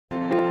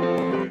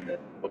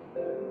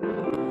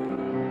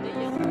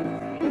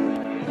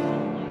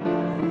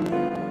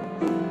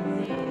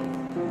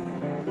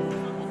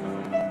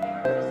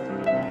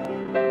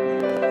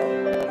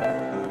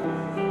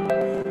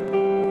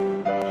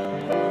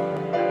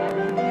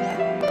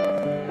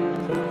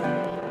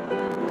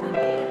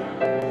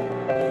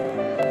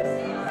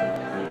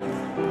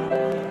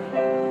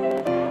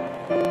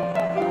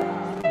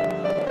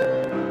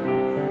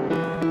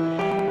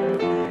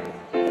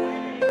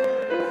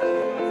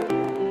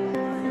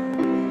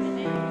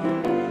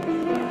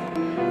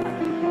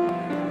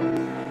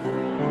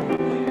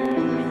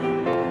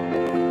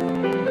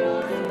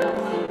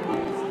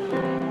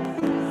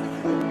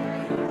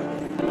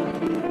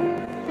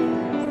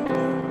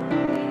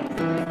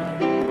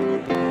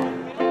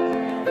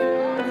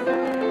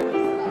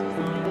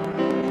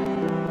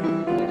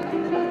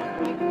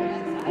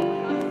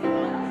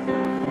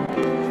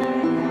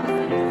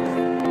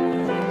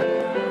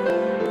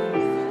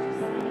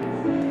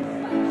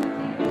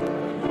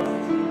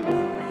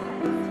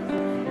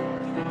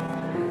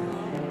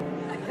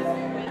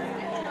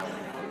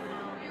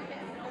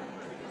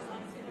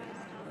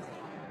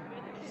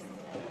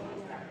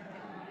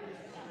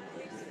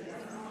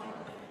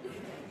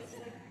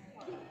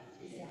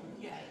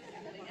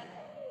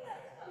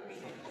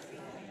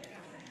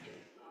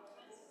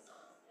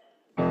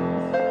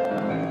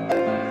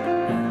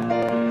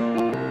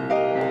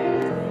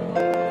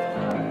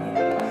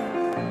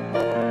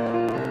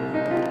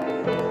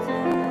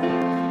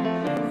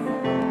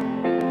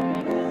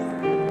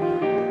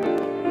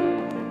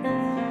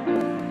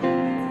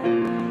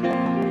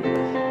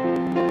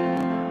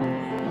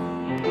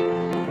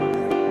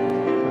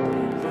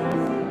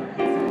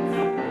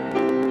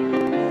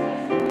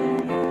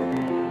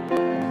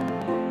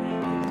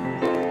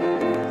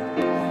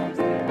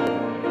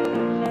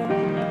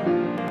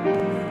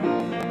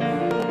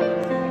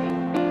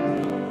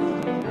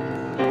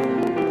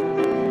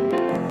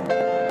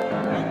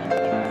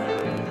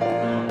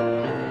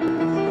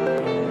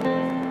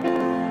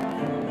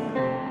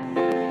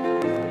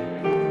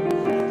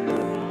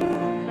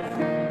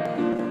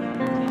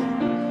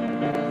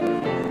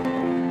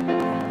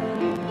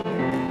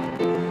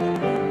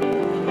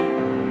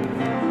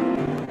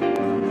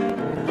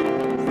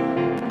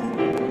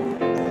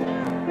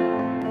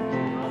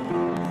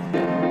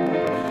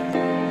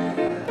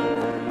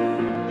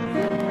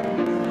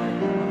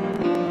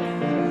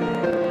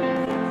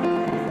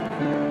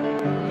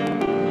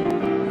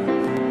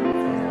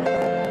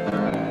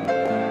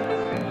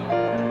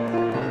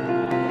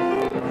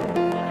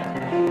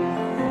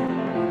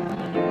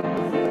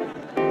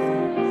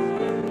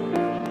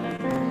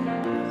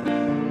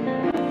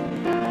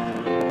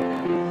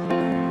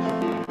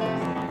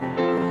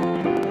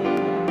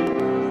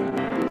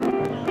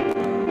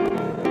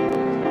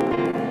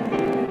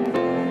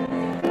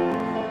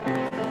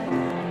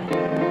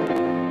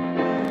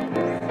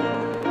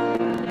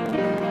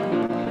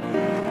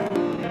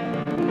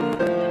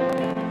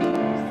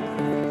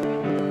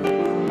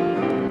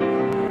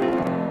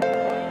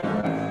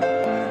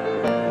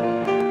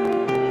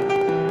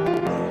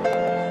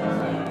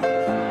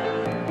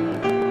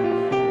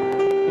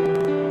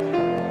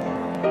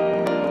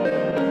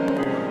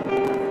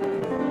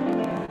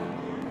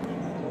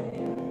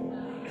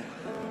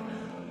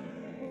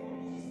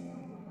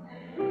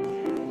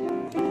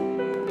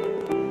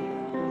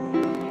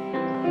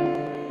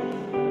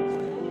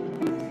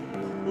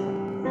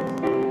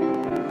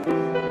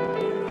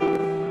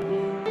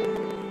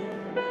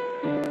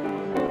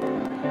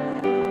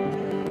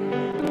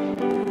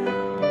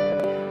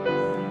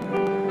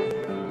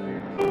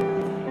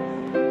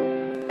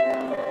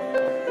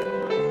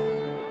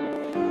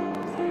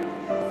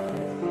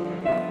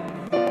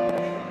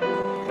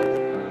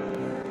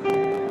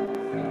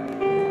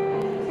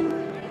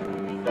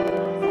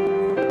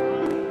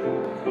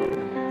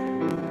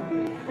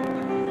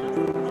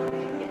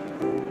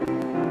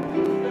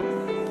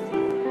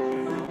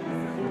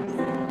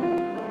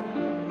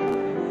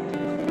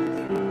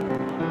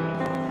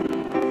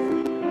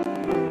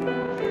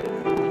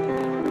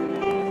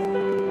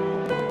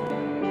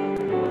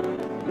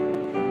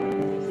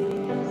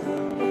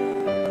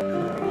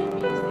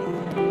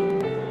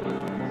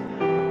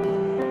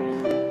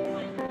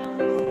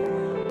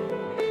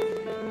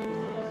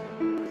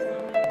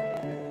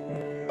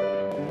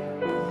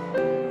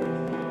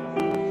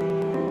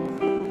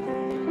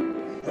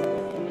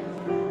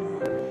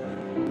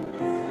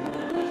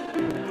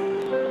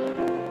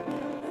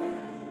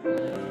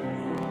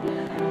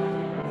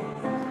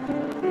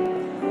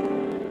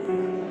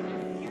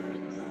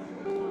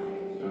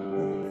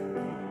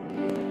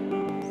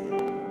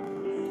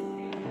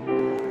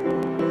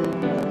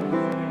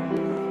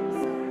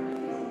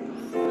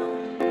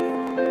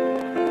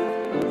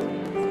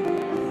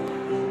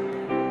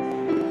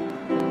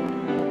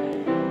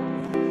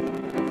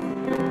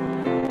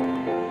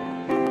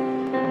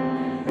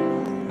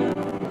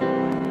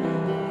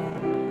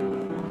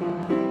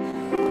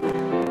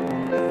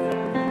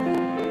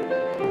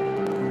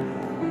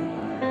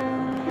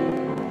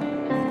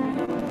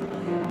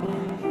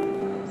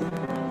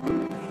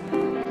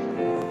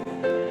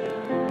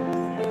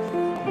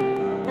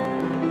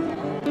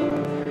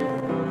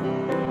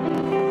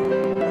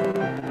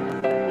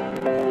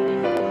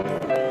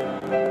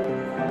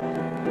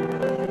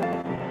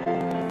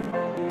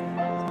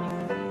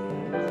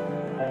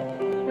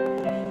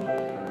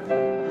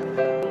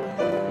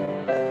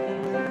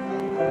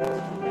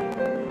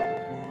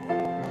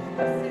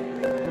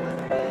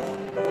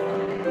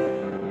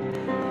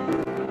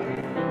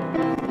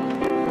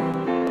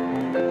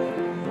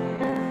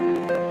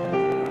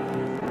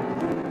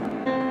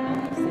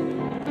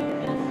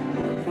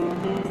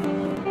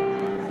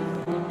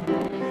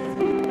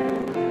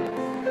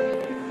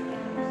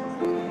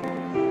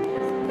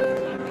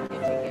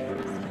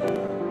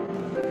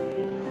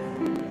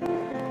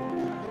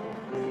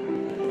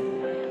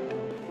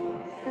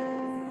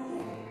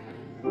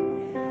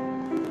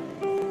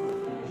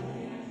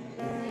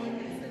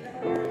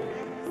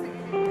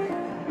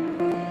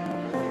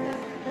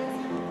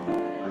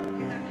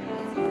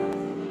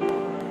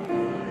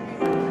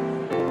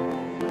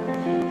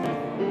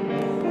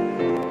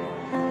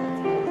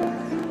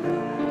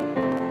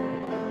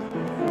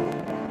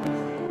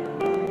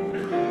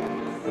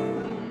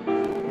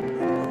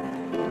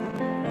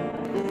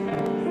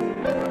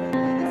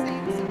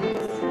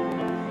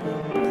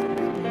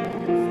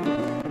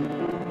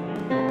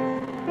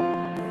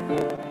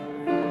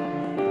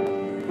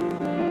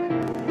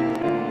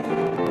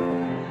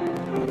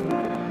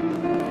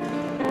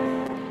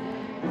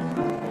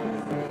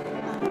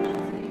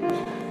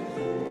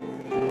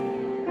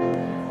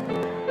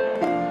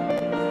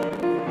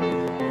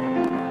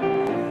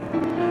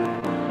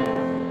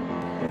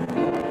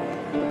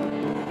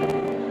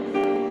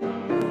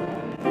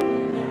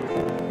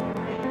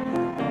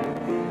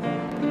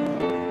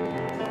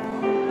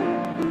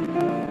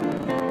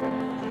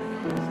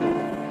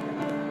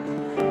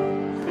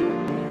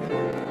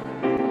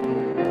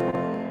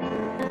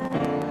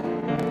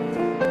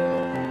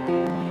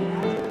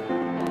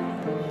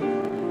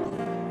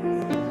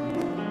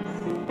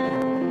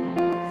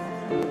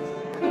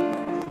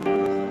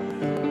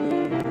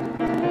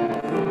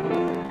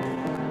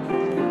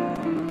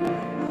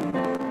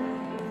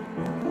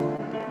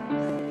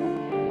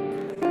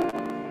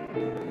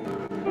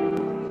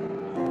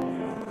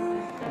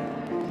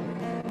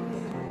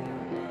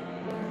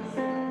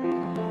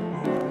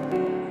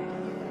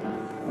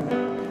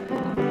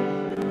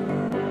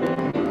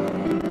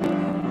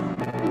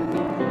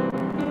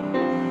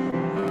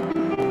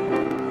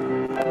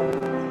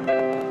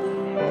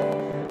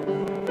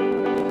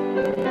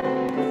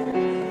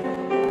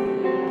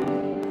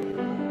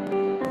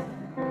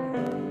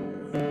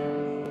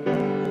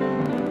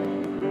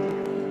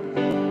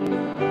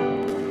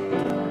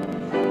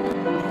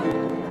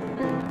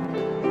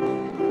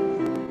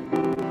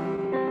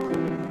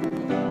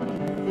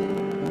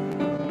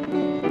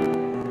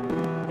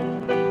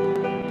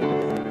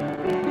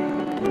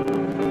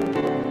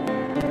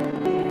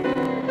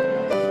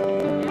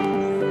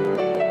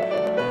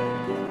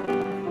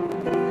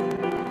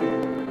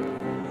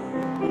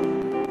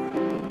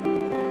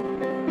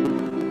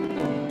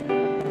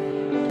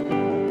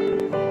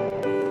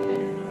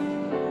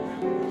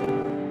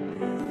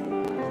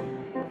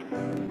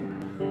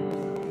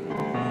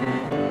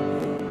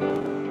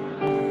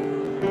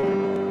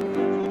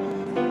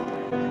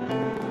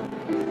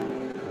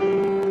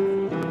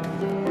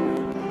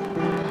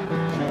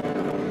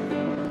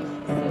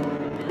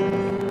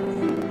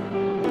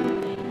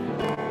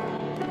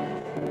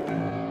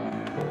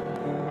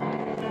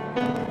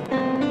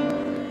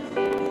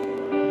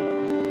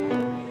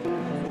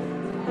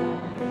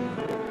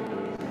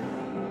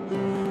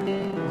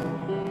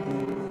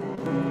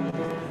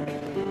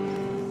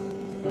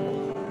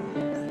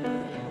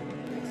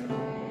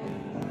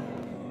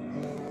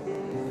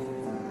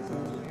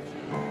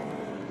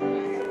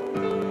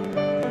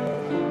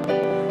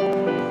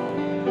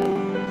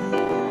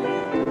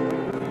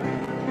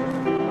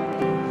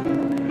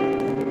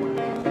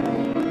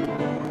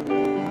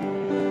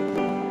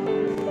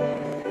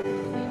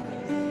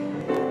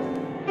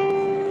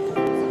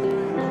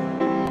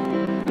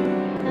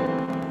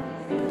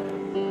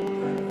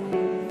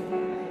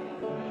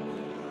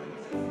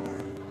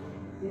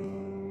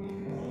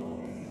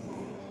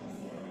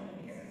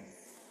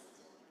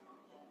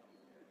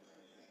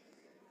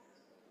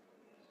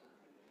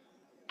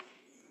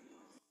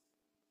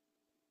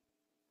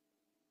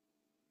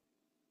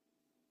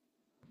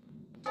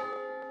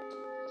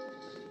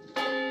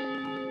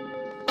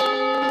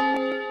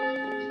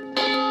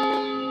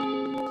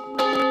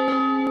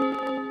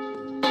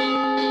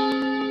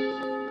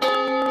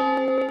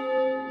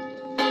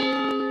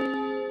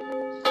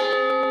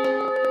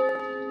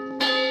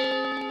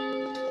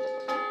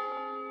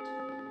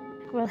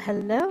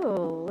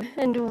Hello,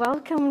 and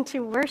welcome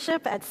to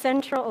worship at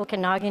Central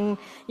Okanagan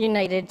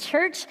United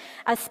Church.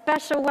 A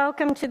special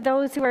welcome to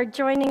those who are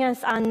joining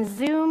us on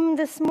Zoom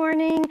this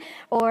morning,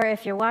 or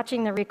if you're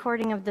watching the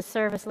recording of the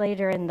service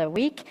later in the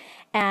week.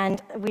 And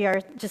we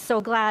are just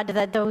so glad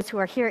that those who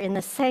are here in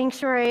the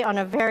sanctuary on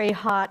a very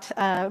hot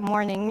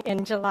morning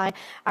in July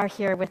are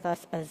here with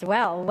us as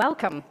well.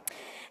 Welcome.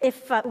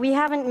 If we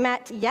haven't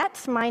met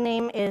yet, my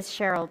name is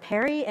Cheryl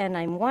Perry, and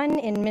I'm one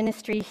in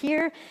ministry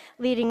here,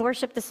 leading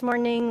worship this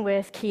morning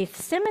with Keith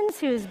Simmons,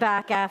 who's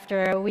back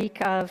after a week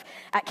at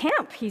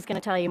camp. He's going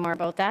to tell you more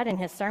about that in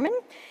his sermon.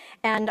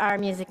 And our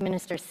music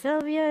minister,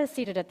 Sylvia, is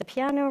seated at the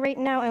piano right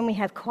now, and we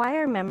have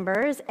choir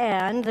members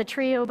and the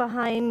trio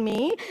behind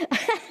me,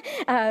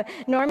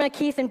 Norma,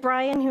 Keith, and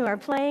Brian, who are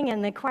playing,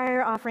 and the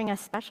choir offering us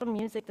special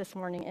music this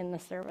morning in the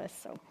service.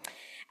 So.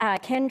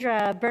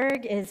 Kendra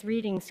Berg is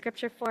reading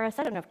scripture for us.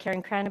 I don't know if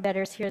Karen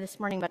Cranabeder is here this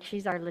morning, but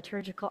she's our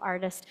liturgical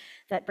artist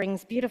that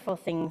brings beautiful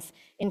things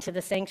into the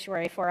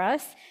sanctuary for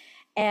us.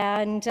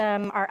 And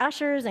our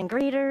ushers and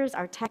greeters,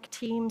 our tech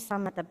team,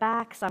 some at the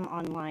back, some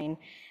online.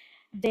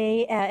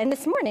 And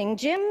this morning,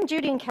 Jim,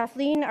 Judy, and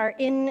Kathleen are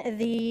in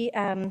the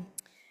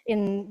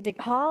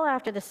hall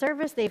after the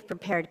service. They've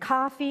prepared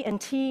coffee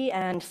and tea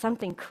and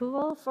something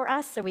cool for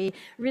us. So we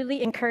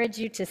really encourage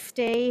you to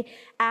stay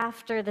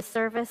after the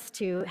service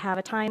to have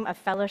a time of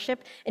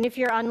fellowship. And if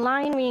you're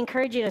online, we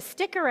encourage you to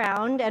stick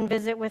around and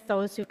visit with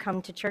those who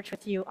come to church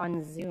with you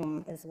on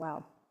Zoom as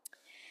well.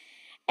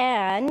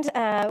 And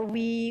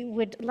we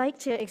would like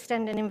to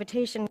extend an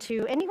invitation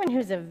to anyone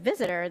who's a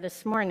visitor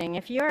this morning.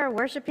 If you're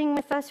worshiping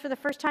with us for the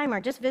first time or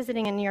just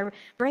visiting and you're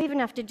brave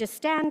enough to just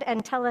stand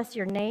and tell us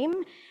your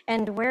name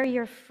and where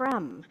you're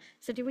from.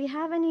 So do we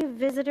have any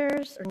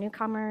visitors or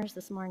newcomers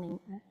this morning?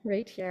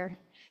 Right here.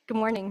 Good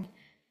morning.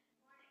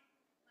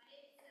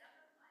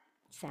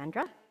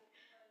 Sandra?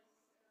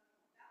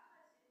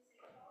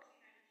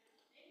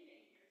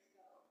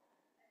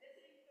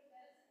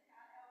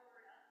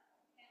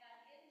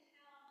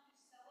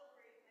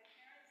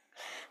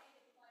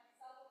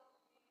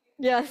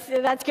 Yes,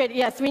 that's good.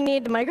 Yes, we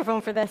need the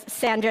microphone for this.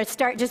 Sandra,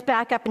 just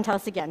back up and tell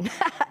us again.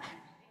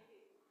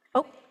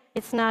 Oh,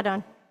 it's not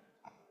on.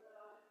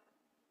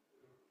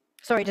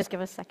 Sorry, just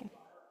give us a second.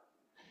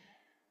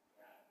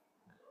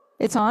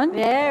 It's on?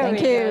 There we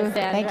go,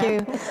 Sandra. Thank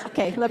you.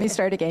 Okay, let me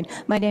start again.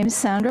 My name is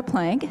Sandra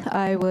Plank.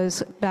 I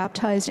was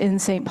baptized in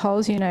St.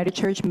 Paul's United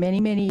Church many,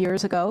 many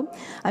years ago.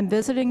 I'm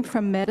visiting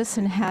from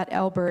Medicine Hat,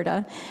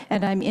 Alberta,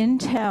 and I'm in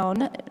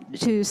town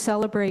to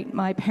celebrate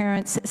my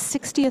parents'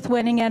 60th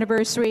wedding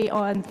anniversary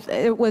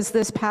it was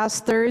this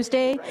past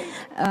Thursday.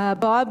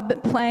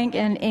 Bob Plank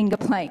and Inga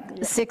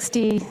Plank,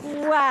 60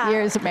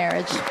 years of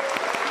marriage.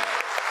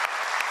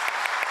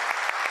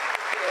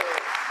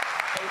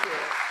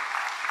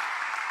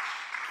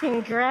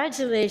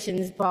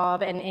 Congratulations,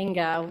 Bob and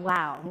Inga.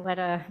 Wow, what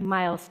a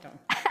milestone.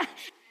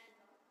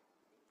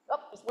 Oh,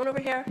 there's one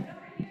over here.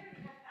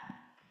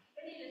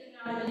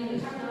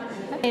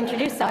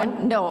 Introduce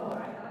someone.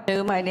 No,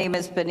 my name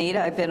is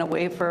Benita. I've been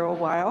away for a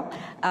while.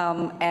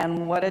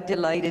 And what a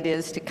delight it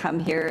is to come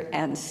here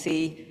and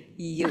see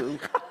you.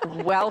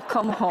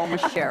 Welcome home,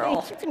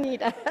 Cheryl. Thank you,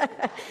 Benita.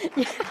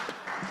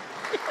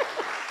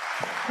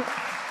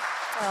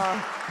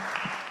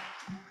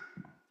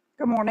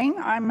 Good morning.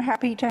 I'm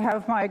happy to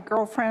have my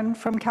girlfriend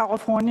from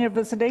California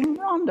visiting,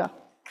 Rhonda.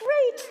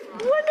 Great,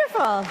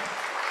 wonderful.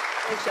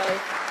 Hey, Shelley.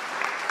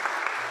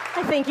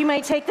 I think you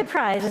might take the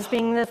prize as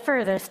being the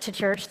furthest to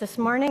church this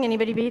morning.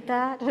 Anybody beat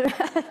that?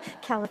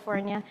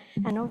 California.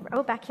 And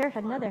over, back here,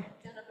 another.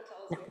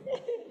 No.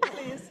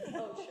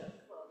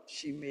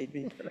 She made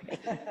me.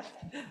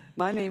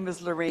 My name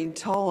is Lorraine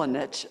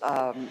Tolanich,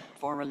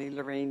 formerly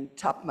Lorraine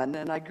Tupman,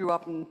 and I grew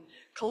up in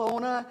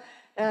Kelowna.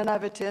 And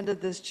I've attended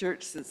this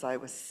church since I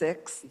was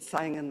 6 and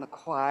sang in the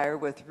choir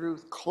with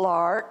Ruth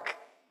Clark.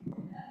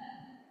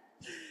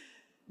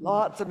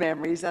 Lots of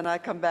memories, and I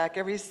come back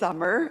every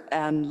summer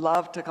and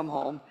love to come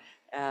home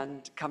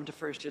and come to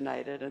First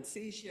United and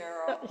see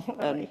Cheryl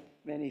and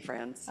many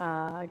friends.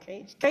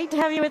 Great. Great to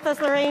have you with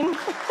us, Lorraine.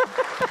 Thank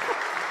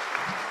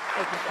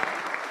you, Shelley.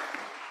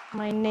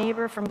 My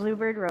neighbor from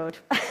Bluebird Road.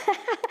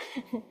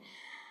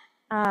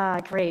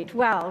 Great.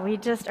 Well, we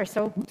just are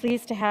so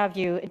pleased to have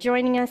you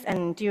joining us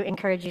and do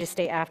encourage you to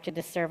stay after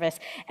the service.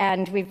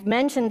 And we've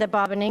mentioned that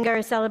Bob and Inga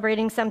are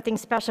celebrating something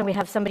special. We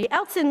have somebody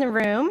else in the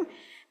room.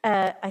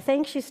 I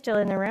think she's still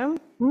in the room.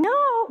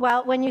 No.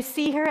 Well, when you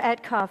see her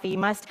at coffee, you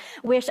must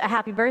wish a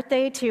happy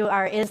birthday to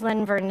our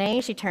Islyn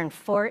Vernay. She turned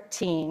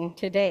 14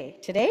 today.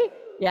 Today?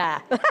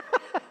 Yeah.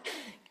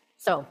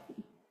 So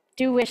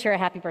do wish her a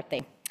happy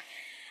birthday.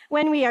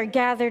 When we are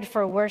gathered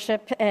for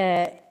worship,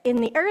 in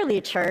the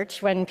early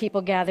church, when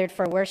people gathered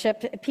for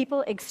worship,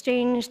 people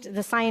exchanged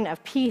the sign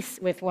of peace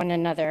with one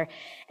another.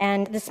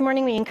 And this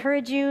morning we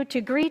encourage you to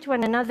greet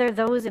one another,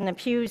 those in the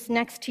pews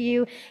next to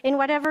you, in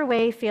whatever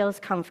way feels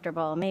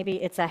comfortable.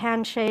 Maybe it's a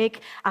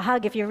handshake, a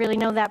hug if you really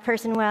know that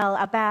person well,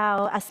 a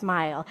bow, a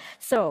smile.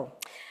 So,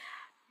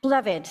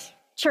 beloved,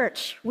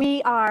 Church,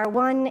 we are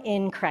one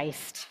in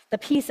Christ, the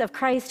peace of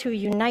Christ who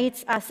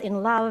unites us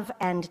in love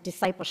and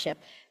discipleship.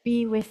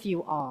 Be with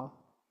you all.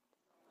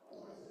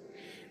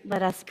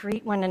 Let us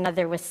greet one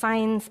another with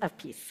signs of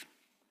peace.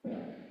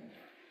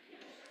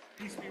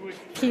 Peace be with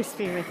you. Peace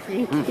be with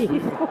you,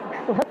 Keith.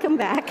 Welcome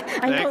back.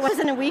 I know it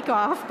wasn't a week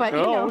off, but you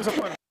know. It was a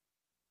fun.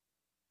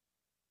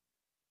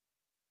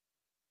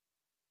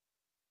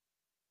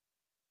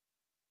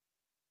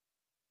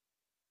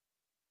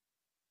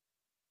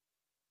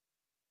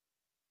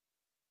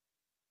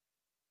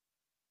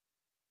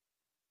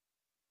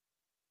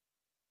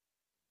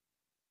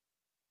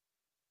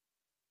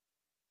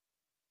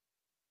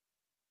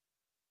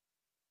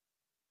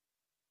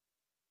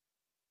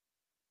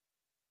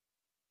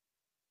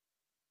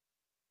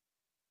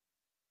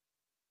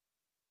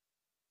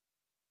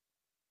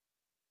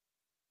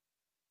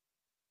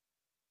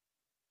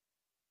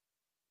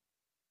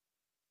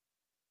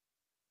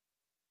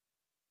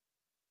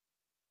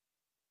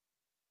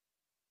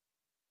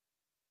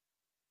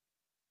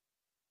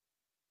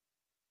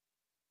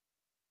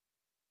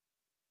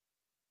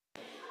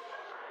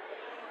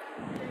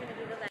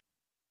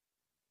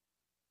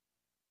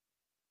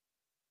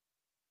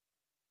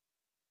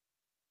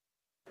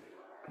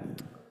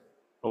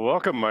 Well,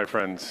 welcome, my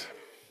friends.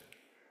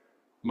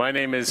 My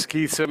name is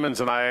Keith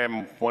Simmons, and I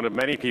am one of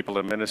many people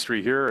in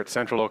ministry here at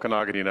Central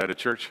Okanagan United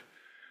Church.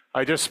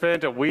 I just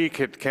spent a week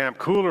at Camp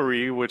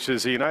Coolery, which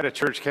is a United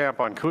Church camp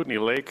on Kootenay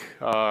Lake,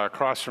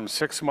 across from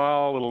 6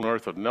 Mile, a little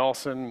north of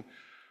Nelson.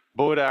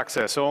 Boat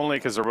access only,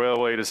 because the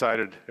railway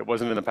decided it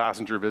wasn't in the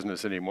passenger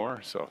business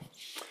anymore.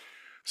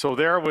 So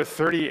there with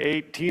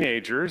 38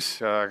 teenagers,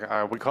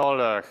 we call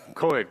it a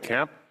co-ed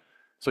camp.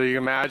 So you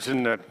can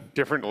imagine that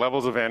different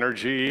levels of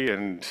energy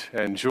and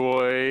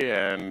joy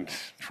and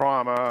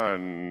trauma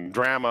and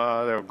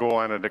drama that go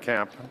on at the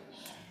camp.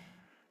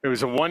 It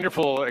was a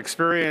wonderful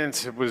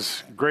experience. It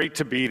was great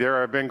to be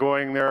there. I've been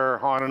going there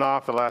on and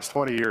off the last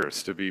 20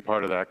 years to be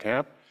part of that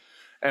camp.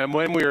 And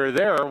when we were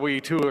there, we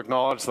too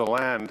acknowledged the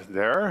land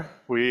there.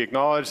 We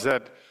acknowledged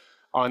that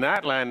on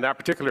that land, that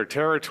particular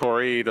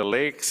territory, the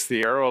lakes,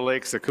 the Arrow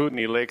Lakes, the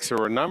Kootenay Lakes, there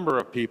were a number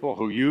of people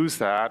who used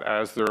that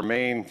as their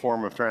main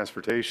form of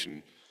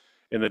transportation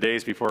in the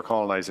days before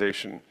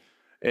colonization.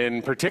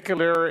 In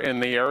particular, in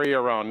the area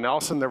around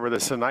Nelson, there were the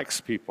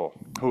Sinaiks people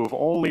who have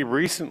only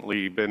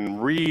recently been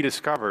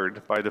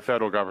rediscovered by the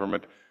federal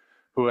government,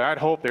 who had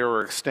hoped they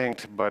were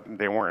extinct, but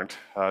they weren't.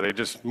 They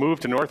just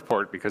moved to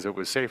Northport because it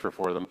was safer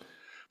for them.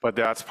 But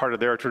that's part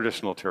of their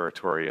traditional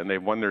territory, and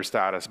they've won their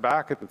status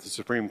back at the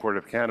Supreme Court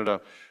of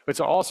Canada. It's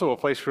also a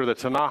place where the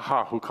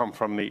Tanaha, who come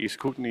from the East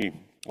Kootenay,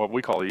 what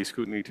we call the East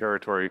Kootenay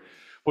territory,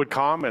 would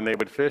come and they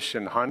would fish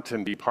and hunt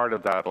and be part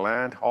of that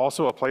land.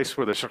 Also a place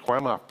where the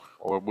Shakwema,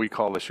 or we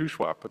call the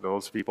Shuswap,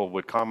 those people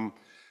would come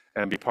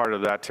and be part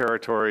of that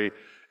territory.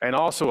 And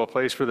also a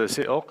place where the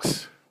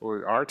Silks,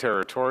 or our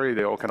territory,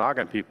 the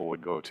Okanagan people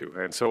would go to.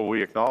 And so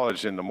we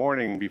acknowledge in the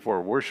morning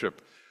before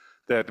worship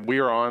that we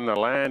are on the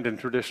land and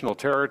traditional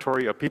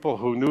territory of people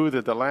who knew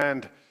that the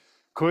land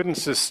couldn't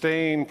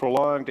sustain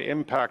prolonged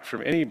impact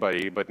from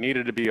anybody, but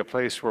needed to be a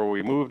place where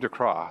we moved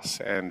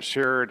across and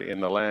shared in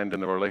the land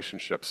and the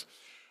relationships.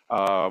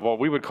 What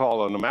we would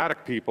call a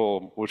nomadic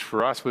people, which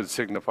for us would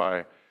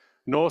signify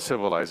no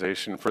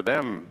civilization, for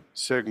them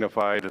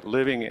signified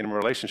living in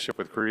relationship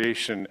with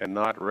creation and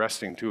not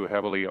resting too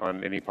heavily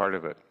on any part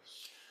of it.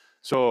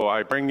 So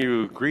I bring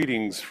you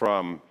greetings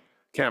from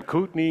Camp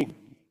Kootenay,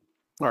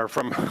 or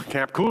from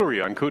Camp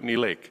Coolery on Kootenay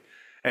Lake.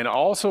 And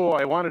also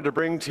I wanted to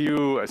bring to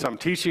you some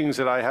teachings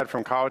that I had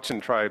from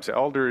Cowichan Tribe's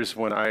elders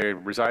when I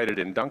resided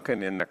in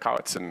Duncan in the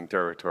Cowichan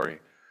territory.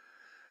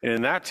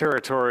 In that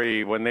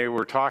territory, when they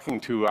were talking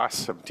to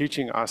us,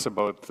 teaching us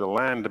about the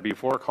land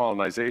before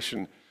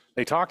colonization,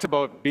 they talked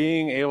about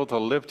being able to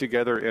live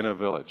together in a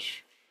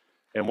village.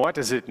 And what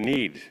does it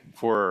need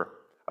for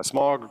a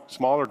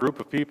smaller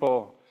group of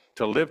people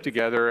to live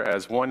together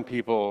as one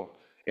people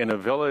in a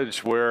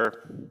village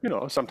where, you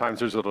know, sometimes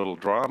there's a little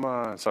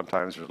drama,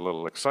 sometimes there's a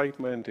little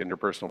excitement,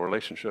 interpersonal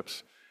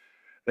relationships.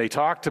 They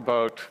talked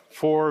about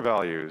 4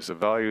 values, the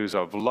values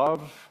of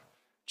love,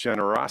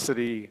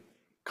 generosity,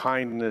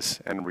 kindness,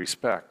 and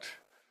respect,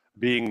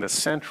 being the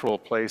central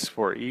place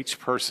for each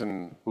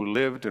person who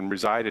lived and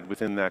resided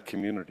within that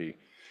community.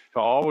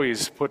 To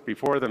always put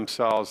before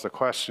themselves the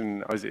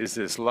question, is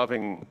this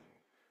loving,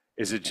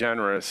 is it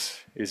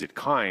generous, is it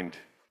kind,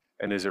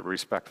 and is it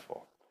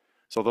respectful?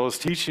 So those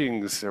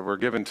teachings that were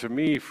given to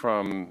me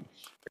from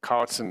the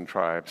Cowichan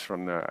tribes,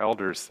 from the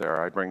elders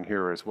there, I bring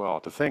here as well,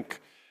 to think,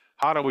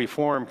 how do we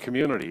form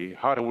community?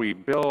 How do we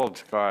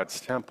build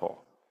God's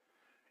temple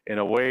in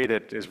a way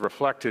that is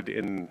reflected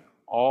in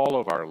all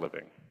of our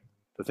living?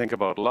 To think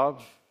about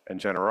love and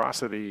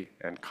generosity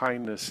and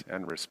kindness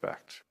and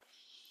respect.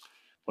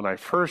 When I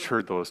first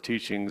heard those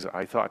teachings,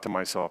 I thought to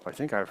myself, I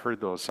think I've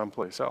heard those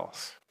someplace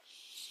else.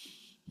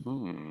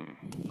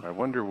 I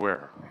wonder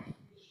where.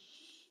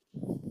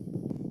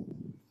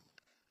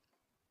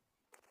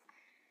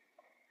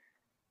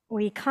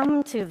 We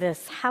come to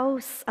this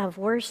house of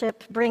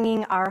worship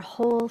bringing our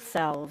whole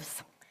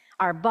selves,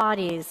 our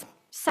bodies,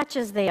 such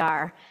as they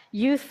are,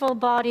 youthful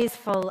bodies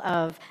full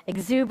of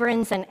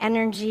exuberance and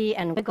energy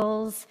and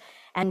wiggles,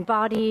 and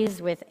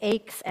bodies with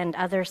aches and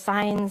other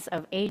signs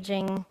of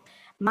aging,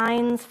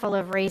 minds full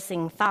of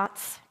racing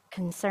thoughts,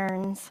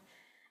 concerns,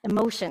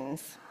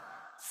 emotions,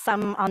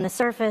 some on the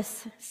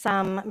surface,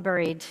 some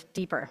buried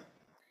deeper.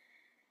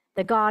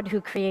 The God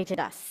who created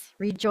us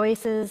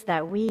rejoices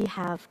that we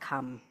have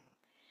come,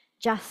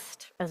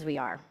 just as we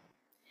are.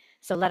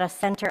 So let us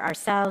center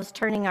ourselves,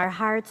 turning our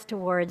hearts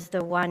towards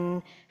the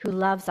one who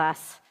loves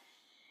us.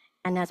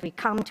 And as we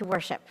come to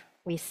worship,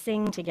 we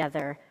sing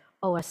together,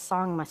 "Oh, a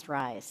song must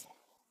rise."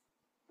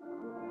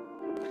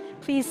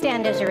 Please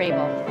stand as you're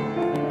able.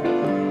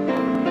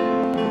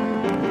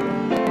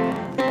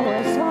 Oh,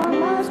 a song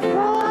must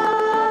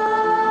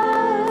rise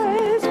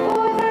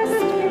for the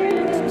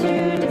Spirit to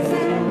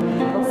descend.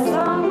 Oh, a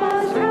song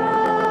must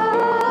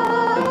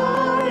rise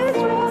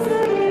once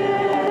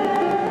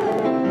again.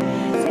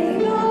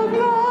 Sing of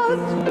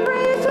God's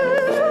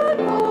praises and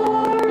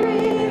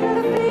glory, the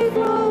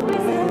faithful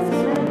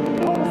businessmen.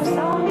 Oh, a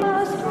song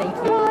must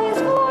rise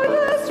for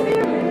the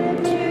Spirit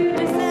to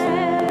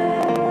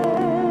descend.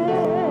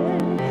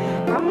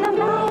 From the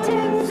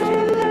mountains to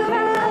the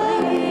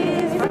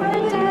valleys, from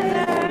the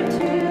desert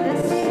to the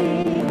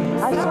sea,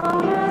 a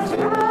song must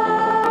rise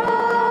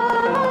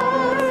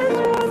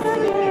once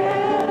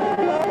again.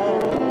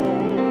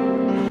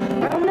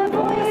 From the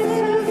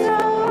voices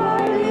of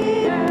our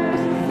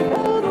leaders, the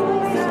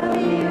voice of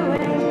you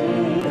and me,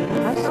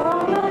 a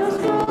song must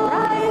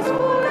rise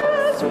for the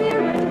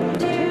Spirit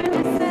to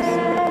descend.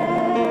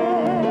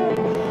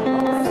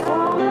 Oh, a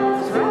song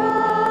must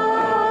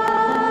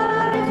rise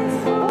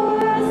for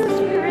the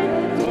Spirit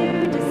to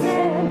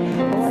descend.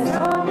 Oh, a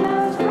song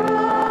must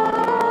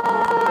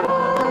rise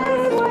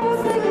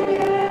once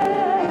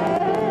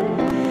again.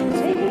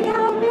 Singing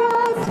out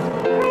God's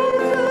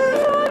praises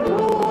and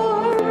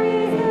glory,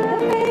 the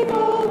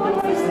faithful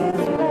voices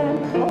blend.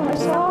 Oh, a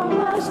song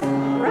must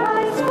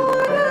rise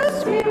for the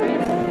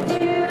Spirit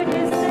to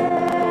descend.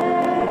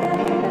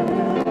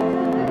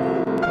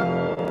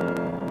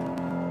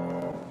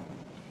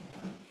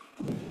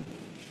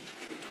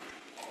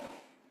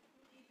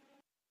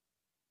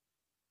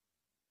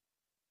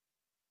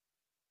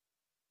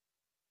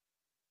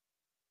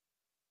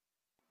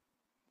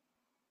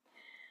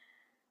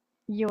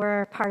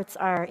 Your parts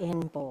are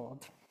in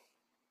bold.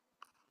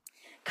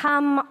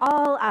 Come,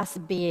 all us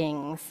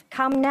beings,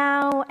 come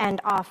now and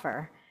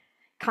offer.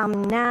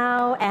 Come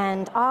now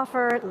and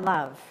offer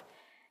love.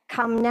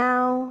 Come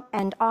now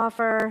and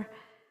offer.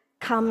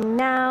 Come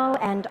now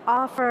and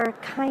offer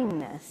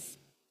kindness.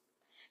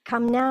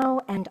 Come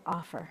now and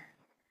offer.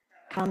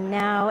 Come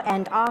now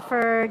and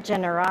offer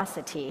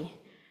generosity.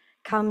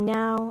 Come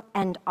now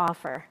and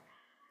offer.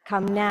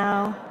 Come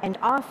now and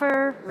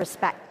offer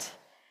respect.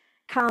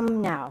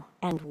 Come now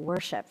and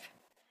worship.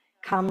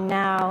 Come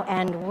now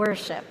and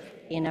worship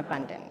in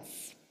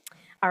abundance.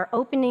 Our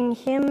opening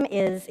hymn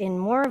is in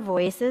More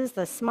Voices,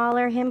 the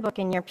smaller hymn book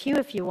in your pew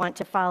if you want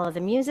to follow the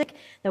music.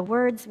 The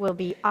words will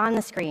be on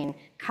the screen.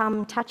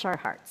 Come touch our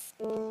hearts.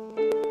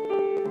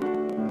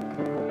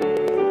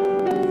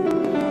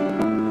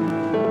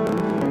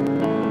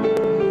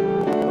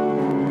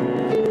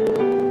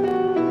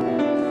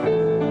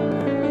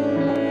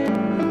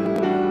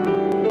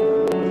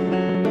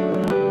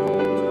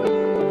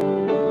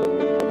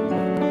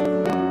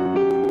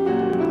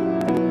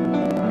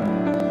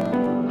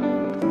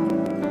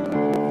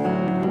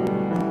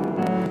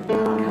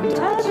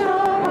 Touch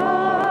our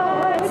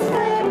hearts,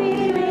 let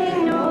me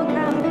bring no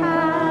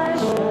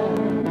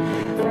compassion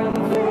from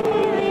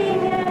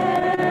failing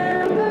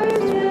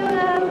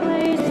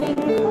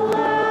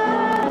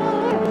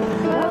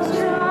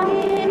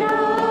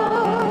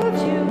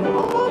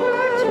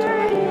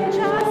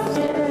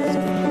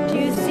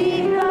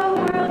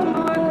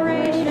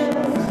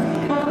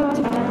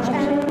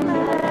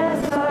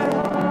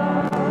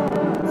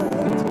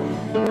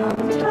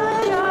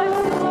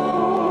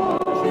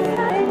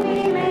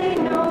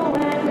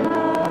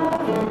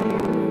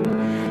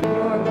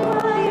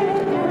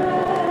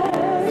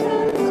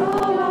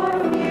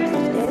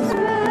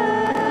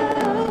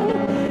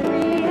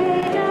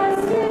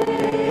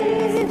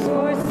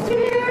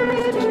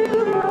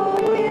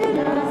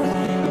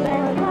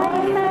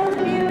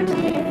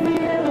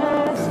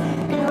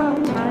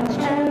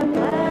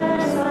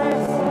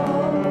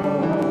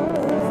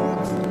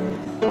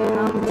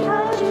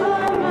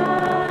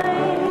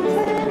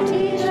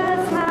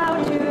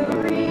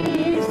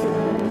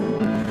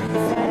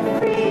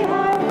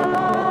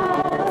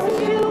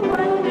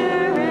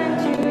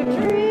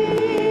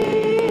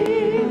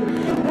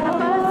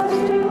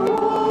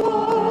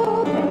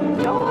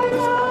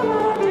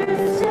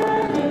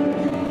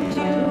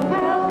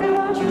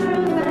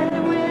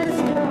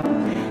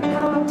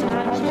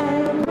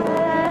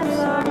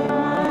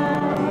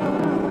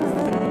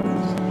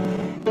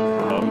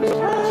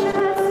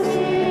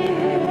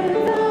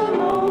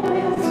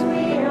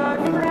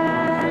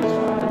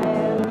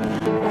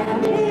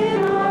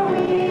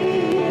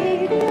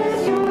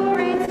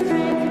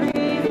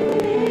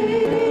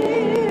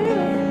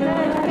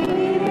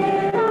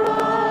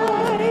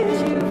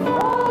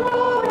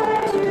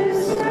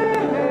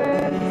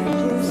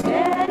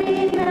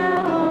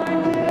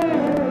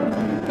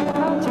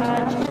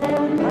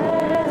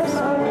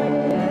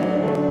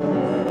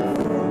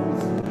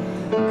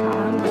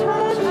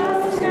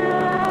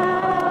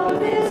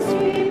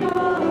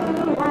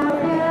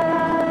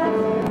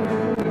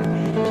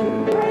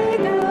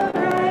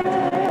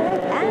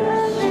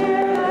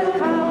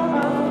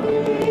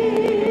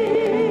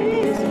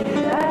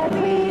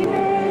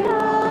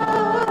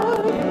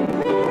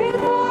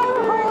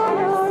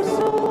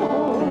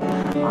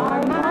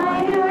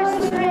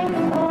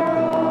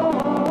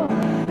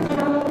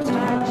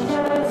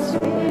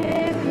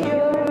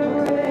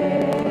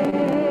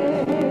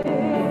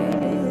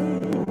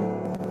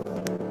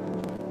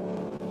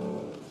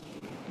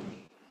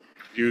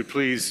you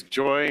please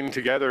join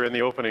together in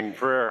the opening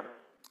prayer.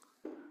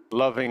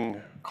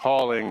 Loving,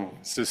 calling,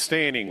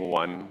 sustaining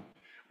one,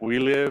 we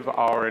live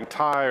our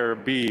entire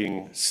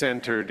being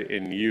centered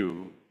in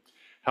you.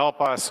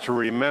 Help us to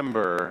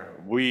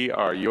remember we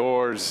are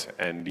yours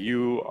and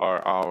you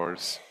are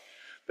ours,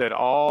 that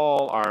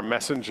all are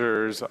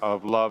messengers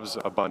of love's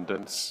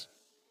abundance.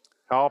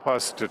 Help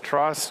us to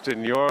trust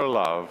in your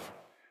love,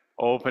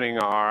 opening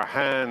our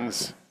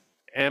hands,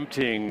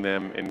 emptying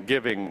them in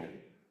giving,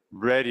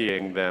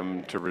 readying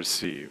them to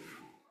receive.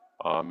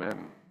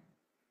 Amen.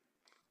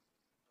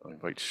 I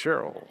invite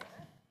Cheryl.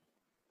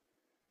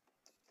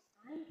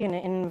 I'm going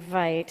to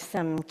invite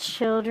some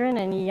children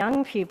and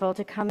young people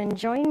to come and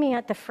join me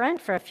at the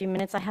front for a few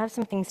minutes. I have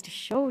some things to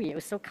show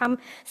you. So come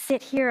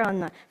sit here on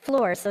the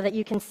floor so that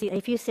you can see.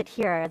 If you sit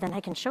here, then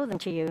I can show them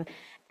to you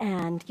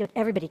and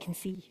everybody can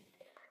see.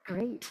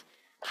 Great.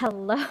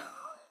 Hello.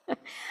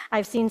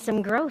 I've seen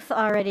some growth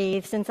already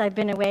since I've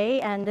been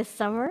away and this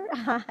summer.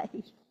 Hi.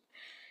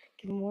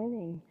 Good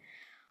morning.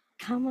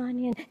 Come on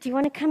in. Do you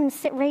want to come and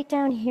sit right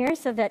down here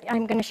so that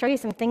I'm going to show you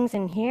some things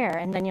in here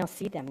and then you'll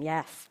see them?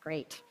 Yes,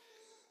 great.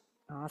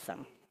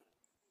 Awesome.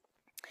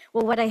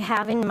 Well, what I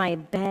have in my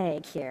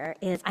bag here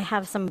is I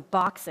have some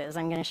boxes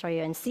I'm going to show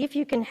you and see if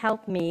you can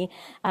help me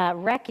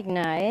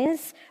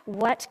recognize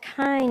what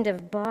kind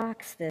of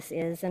box this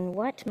is and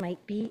what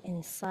might be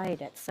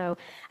inside it. So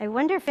I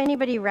wonder if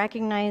anybody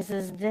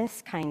recognizes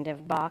this kind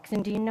of box,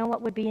 and do you know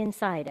what would be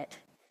inside it?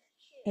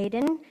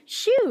 Aiden?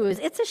 Shoes.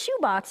 It's a shoe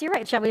box. You're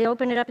right. Shall we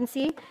open it up and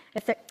see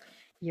if there...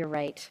 You're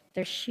right.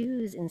 There's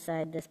shoes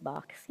inside this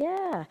box.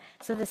 Yeah.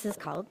 So this is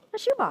called a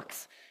shoe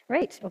box.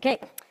 Right.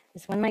 Okay.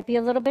 This one might be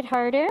a little bit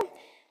harder.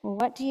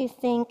 What do you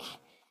think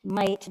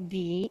might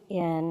be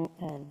in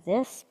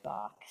this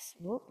box?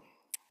 Whoop.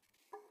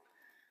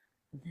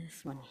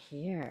 This one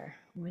here.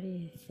 What do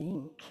you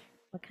think?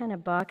 What kind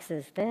of box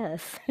is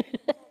this?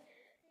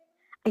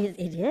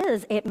 It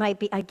is. It might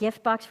be a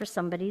gift box for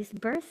somebody's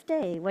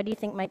birthday. What do you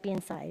think might be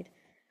inside?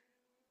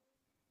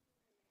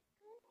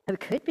 It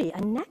could be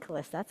a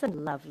necklace. That's a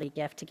lovely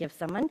gift to give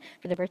someone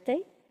for their birthday.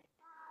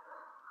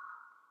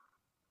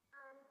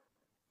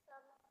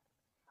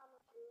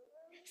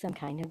 Some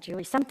kind of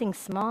jewelry. Something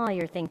small,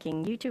 you're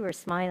thinking. You two are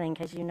smiling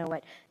because you know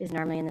what is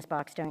normally in this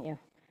box, don't you?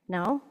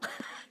 No?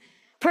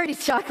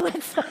 Purdy's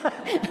chocolates.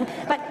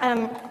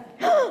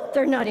 But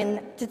they're not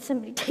in. Did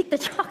somebody take the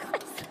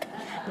chocolates?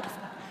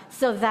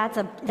 So that's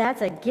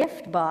a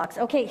gift box.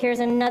 Okay, here's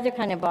another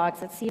kind of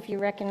box. Let's see if you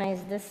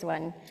recognize this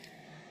one.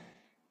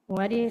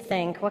 What do you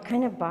think? What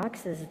kind of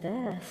box is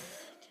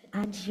this?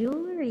 A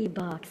jewelry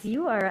box.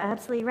 You are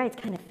absolutely right.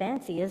 It's kind of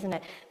fancy, isn't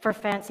it? For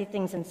fancy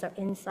things, and so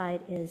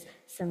inside is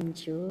some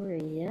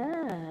jewelry.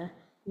 Yeah.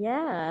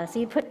 Yeah. So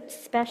you put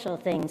special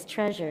things,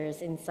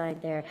 treasures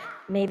inside there.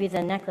 Maybe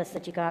the necklace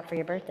that you got for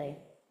your birthday.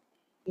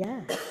 Yeah.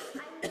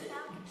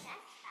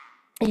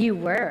 You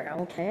were.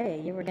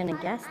 Okay. You were going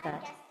to guess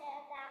that.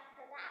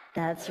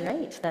 That's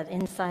right. That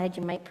inside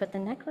you might put the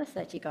necklace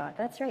that you got.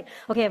 That's right.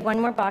 Okay, I have one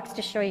more box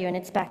to show you, and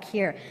it's back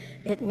here.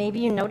 Maybe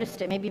you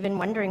noticed it. Maybe you've been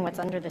wondering what's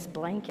under this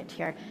blanket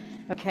here.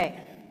 Okay.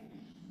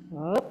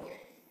 Oh.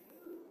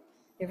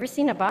 You ever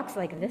seen a box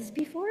like this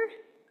before?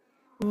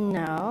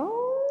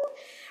 No?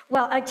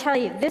 Well, I tell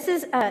you, this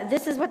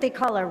is what they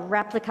call a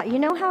replica. You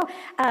know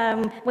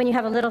how when you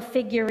have a little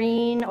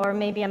figurine or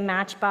maybe a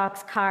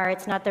Matchbox car,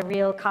 it's not the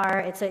real car,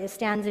 it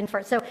stands in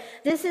for it. So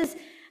this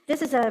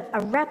is a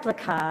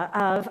replica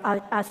of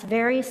a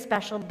very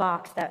special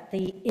box that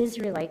the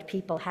Israelite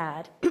people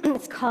had.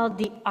 It's called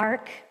the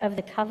Ark of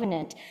the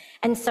Covenant.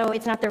 And so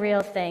it's not the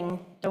real thing.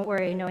 Don't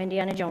worry, no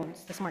Indiana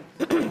Jones this morning.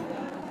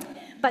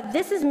 But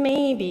this is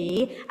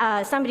maybe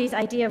somebody's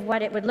idea of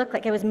what it would look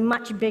like. It was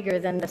much bigger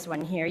than this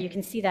one here. You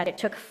can see that it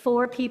took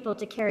 4 people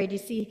to carry. Do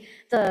you see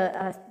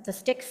the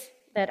sticks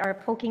that are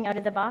poking out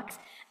of the box?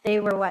 They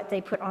were what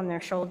they put on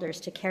their shoulders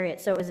to carry it.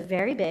 So it was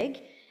very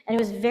big. And it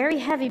was very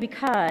heavy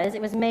because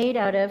it was made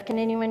out of, can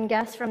anyone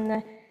guess from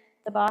the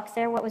box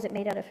there? What was it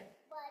made out of?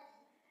 Wood.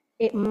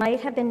 It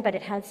might have been, but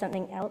it had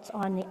something else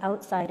on the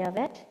outside of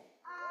it.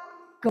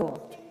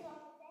 Gold.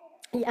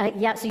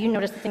 Yeah, so you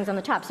noticed the things on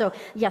the top. So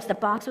yes, the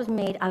box was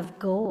made of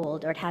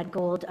gold, or it had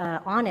gold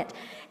on it,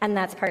 and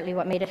that's partly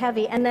what made it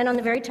heavy. And then on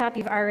the very top,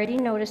 you've already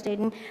noticed,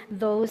 Aiden,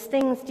 those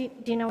things, do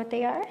you know what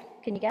they are?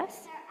 Can you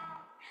guess?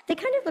 They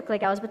kind of look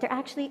like owls, but they're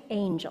actually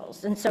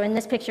angels. And so in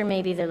this picture,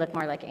 maybe they look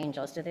more like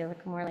angels. Do they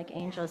look more like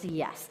angels?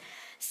 Yes.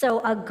 So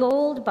a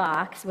gold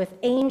box with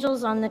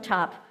angels on the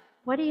top.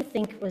 What do you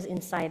think was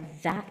inside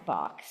that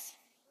box?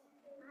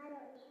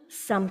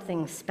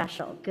 Something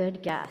special.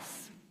 Good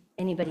guess.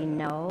 Anybody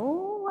know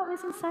what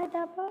was inside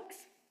that box?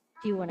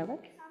 Do you want to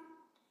look?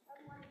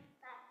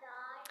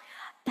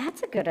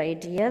 That's a good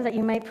idea, that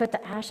you might put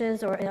the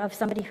ashes or of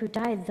somebody who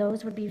died.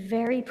 Those would be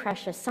very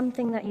precious,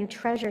 something that you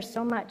treasure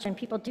so much. And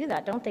people do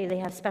that, don't they? They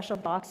have special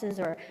boxes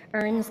or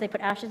urns they put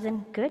ashes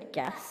in. Good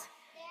guess.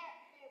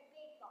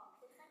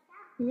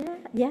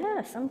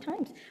 Yeah,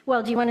 sometimes.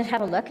 Well, do you want to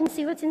have a look and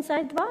see what's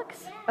inside the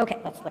box? Okay,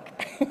 let's look.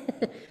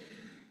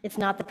 It's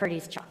not the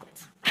Purdy's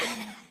chocolates,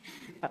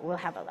 but we'll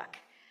have a look.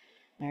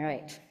 All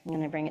right, I'm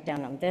going to bring it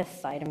down on this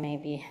side and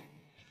maybe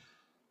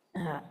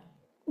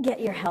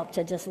get your help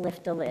to just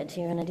lift the lid.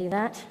 You want to do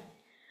that?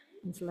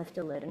 Let's lift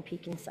the lid and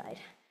peek inside.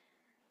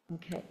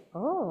 Okay.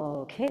 Oh,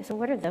 okay. So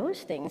what are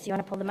those things? You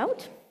want to pull them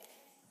out?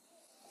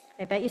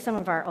 I bet you some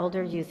of our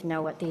older youth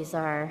know what these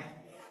are.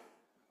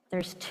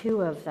 There's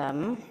two of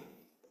them.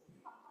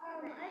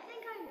 I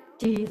think I know.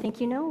 Do you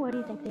think you know? What do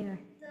you think they are?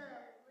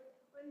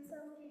 When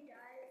somebody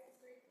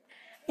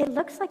dies, It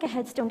looks like a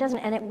headstone, doesn't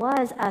it? And it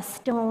was a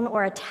stone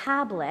or a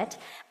tablet,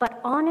 but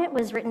on it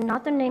was written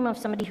not the name of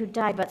somebody who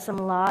died, but some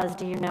laws.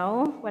 Do you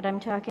know what I'm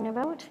talking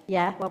about?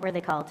 Yeah, what were they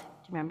called? Do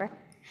you remember?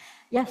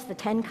 Yes, the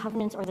 10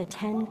 Covenants or the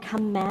 10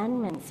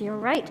 Commandments. You're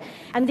right.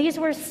 And these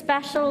were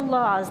special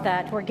laws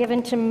that were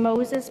given to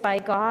Moses by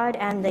God,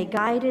 and they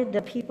guided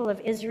the people of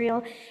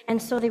Israel.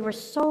 And so they were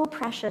so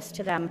precious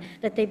to them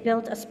that they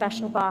built a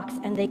special box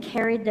and they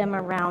carried them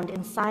around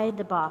inside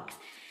the box.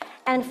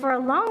 And for a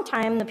long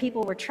time, the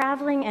people were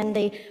traveling, and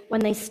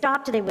when they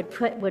stopped, they would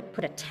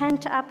put a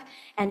tent up,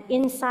 and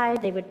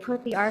inside they would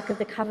put the Ark of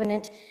the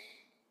Covenant.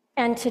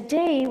 And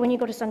today, when you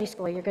go to Sunday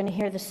school, you're going to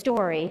hear the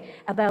story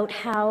about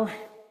how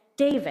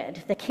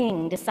David, the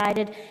king,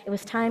 decided it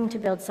was time to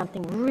build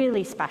something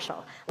really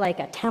special, like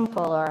a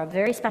temple or a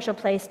very special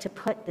place to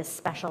put this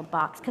special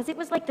box, because it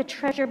was like the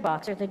treasure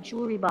box or the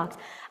jewelry box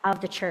of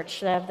the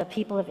church, of the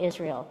people of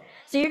Israel.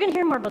 So you're going to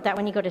hear more about that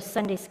when you go to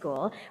Sunday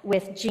school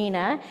with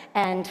Gina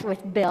and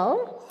with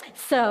Bill.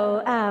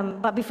 So,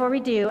 but before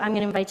we do, I'm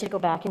going to invite you to go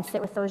back and sit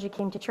with those you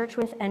came to church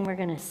with, and we're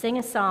going to sing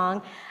a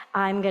song.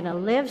 I'm going to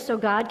live so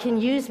God can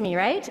use me,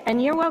 right?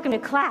 And you're welcome to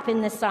clap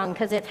in this song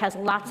because it has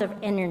lots of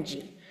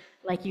energy,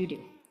 like you do.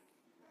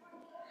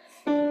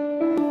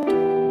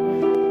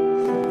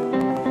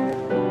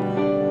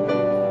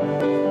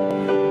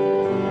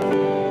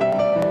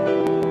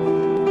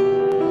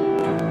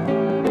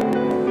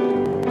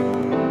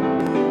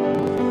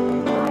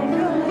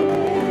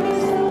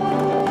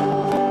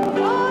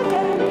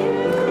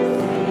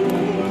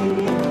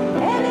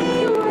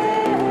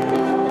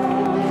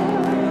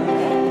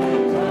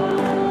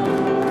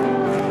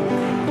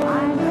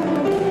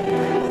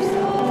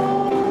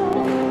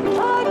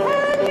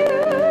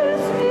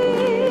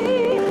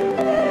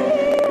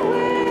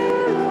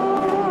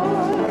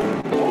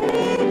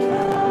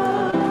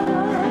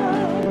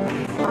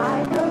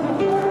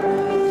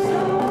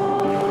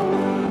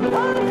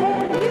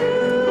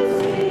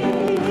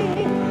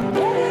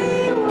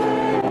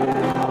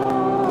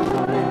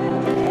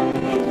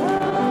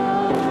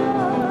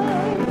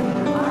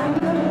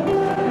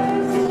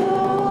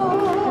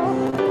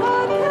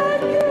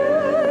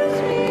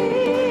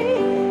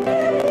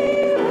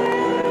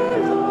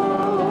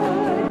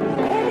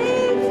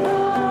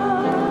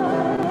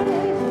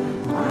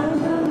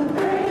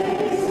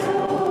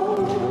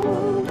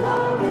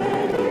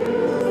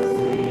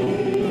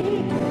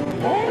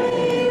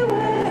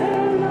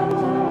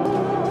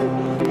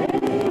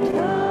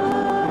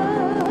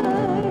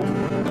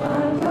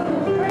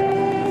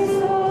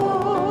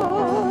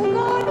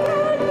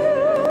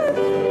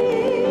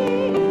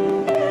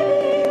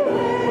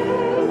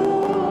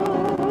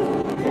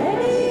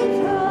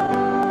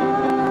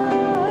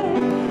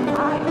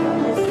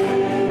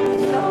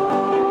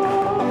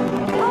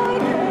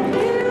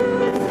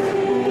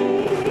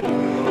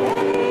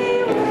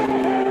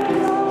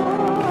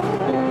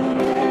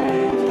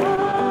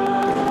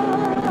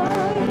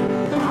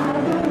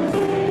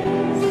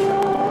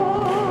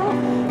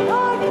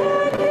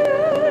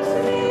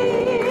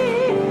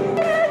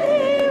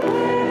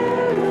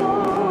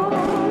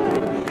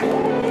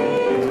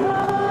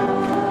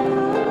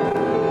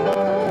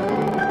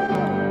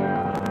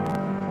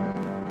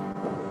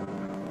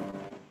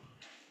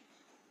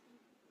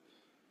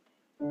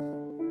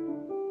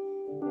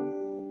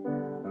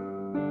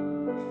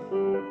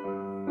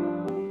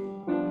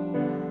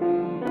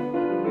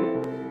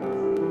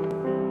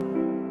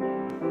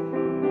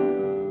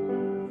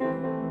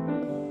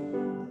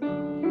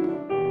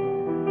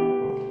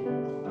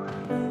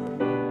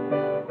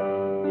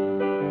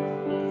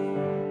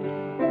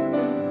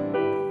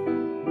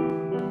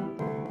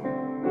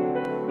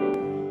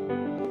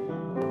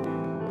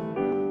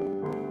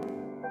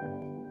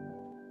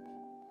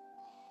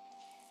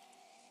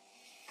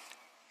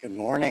 Good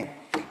morning.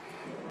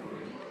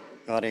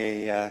 Got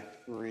a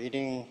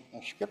reading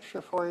of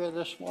scripture for you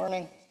this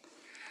morning.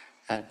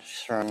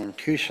 It's from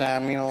 2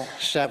 Samuel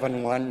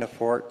 7:1 to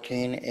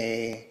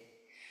 14a.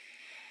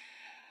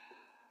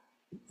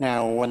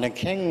 Now, when the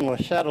king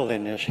was settled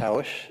in his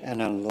house, and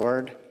the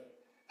Lord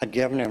had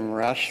given him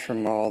rest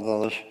from all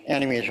those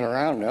enemies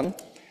around him,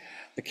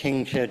 the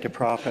king said to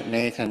prophet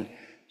Nathan,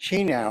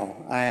 "See now,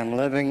 I am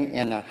living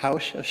in a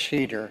house of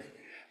cedar,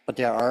 but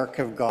the ark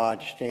of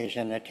God stays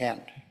in the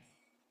tent."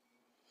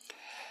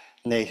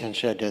 Nathan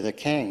said to the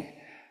king,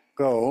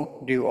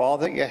 "Go, do all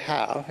that you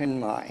have in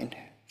mind,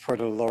 for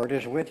the Lord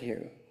is with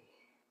you."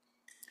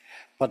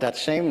 But that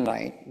same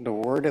night, the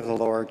word of the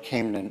Lord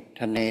came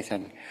to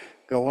Nathan,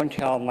 "Go and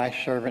tell my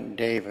servant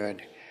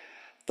David,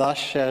 thus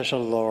says the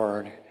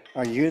Lord,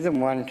 are you the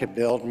one to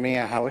build me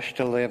a house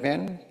to live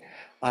in?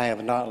 I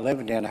have not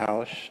lived in a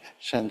house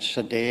since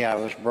the day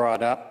I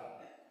brought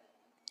up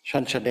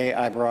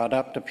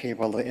the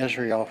people of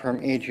Israel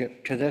from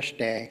Egypt to this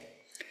day.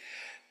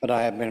 But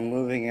I have been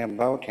moving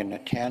about in a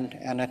tent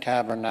and a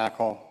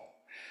tabernacle.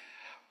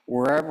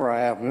 Wherever I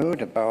have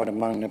moved about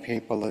among the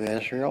people of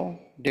Israel,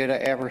 did I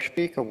ever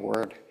speak a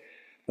word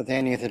with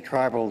any of the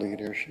tribal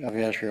leaders of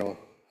Israel,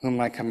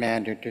 whom I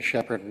commanded to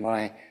shepherd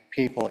my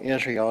people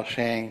Israel,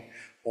 saying,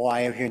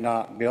 why have you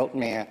not built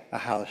me a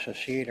house of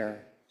cedar?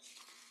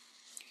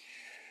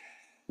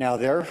 Now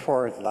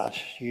therefore thus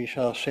you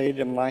shall say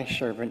to my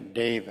servant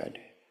David,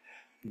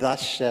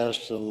 thus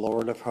says the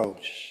Lord of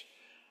hosts,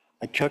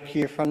 I took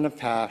you from the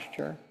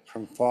pasture,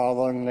 from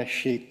following the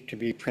sheep to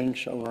be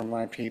prince over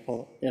my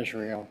people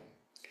Israel.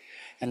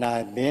 And I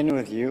have been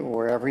with you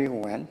wherever you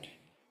went,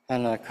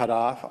 and I cut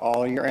off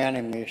all your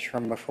enemies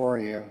from before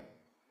you.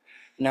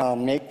 Now I'll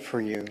make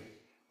for you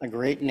a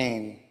great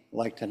name,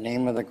 like the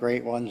name of the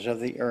great ones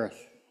of the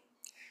earth.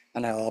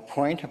 And I will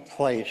appoint a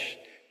place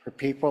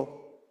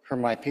for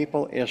my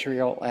people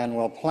Israel, and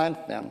will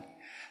plant them,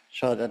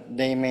 so that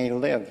they may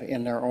live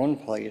in their own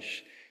place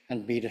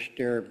and be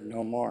disturbed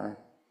no more.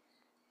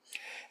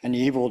 An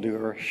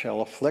evildoer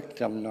shall afflict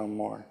them no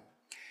more,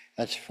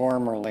 as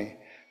formerly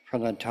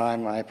from the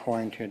time I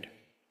appointed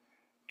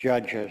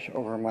judges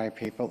over my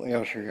people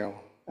Israel,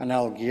 and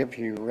I'll give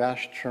you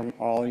rest from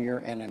all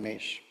your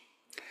enemies.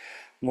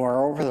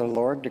 Moreover, the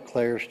Lord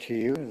declares to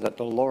you that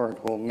the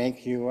Lord will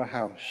make you a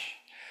house.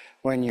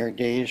 When your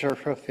days are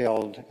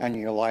fulfilled and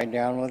you lie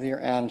down with your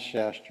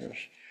ancestors,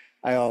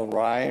 I will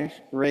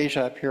raise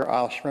up your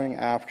offspring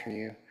after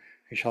you,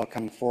 who shall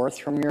come forth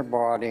from your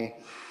body,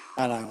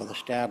 and I will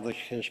establish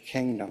his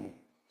kingdom.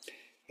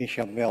 He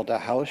shall build a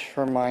house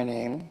for my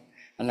name,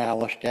 and I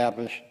will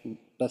establish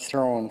the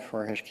throne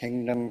for his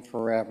kingdom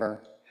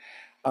forever.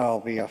 I will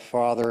be a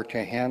father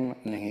to him,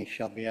 and he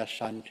shall be a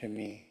son to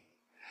me.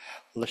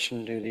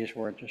 Listen to these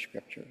words of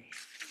Scripture.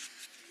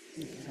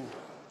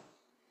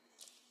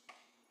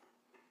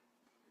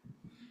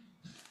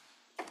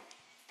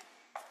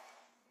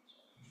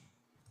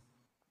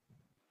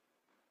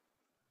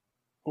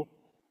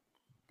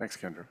 Thanks,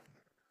 Kendra.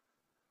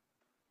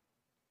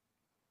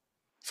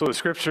 So the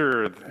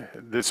scripture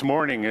this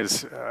morning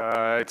is,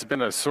 it's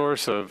been a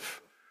source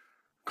of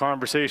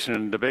conversation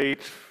and debate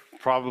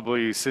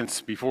probably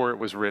since before it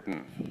was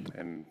written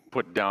and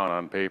put down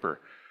on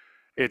paper.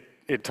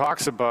 It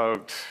talks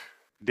about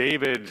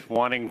David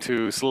wanting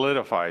to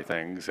solidify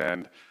things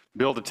and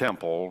build a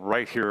temple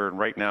right here and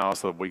right now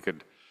so that we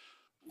could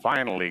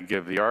finally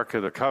give the Ark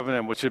of the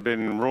Covenant, which had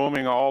been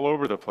roaming all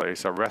over the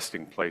place, a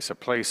resting place, a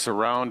place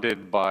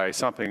surrounded by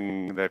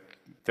something that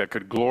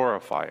could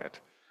glorify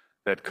it,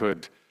 that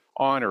could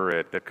honor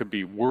it, that could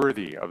be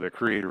worthy of the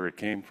Creator it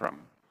came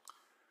from.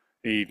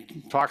 He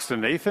talks to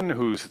Nathan,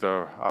 who's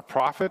a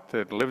prophet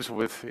that lives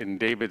in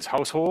David's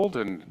household,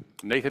 and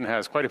Nathan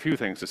has quite a few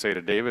things to say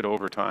to David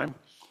over time.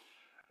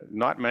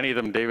 Not many of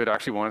them David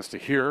actually wants to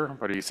hear,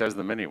 but he says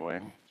them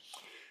anyway.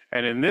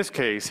 And in this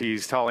case,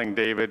 he's telling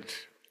David,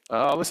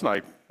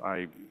 listen,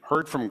 I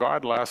heard from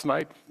God last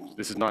night.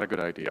 This is not a good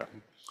idea.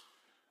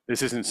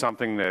 This isn't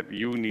something that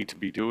you need to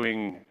be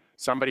doing.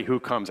 Somebody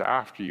who comes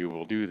after you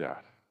will do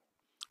that.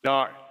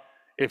 Now,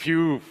 if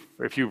you've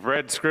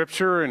read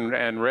Scripture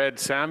and read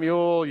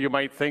Samuel, you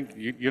might think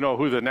you know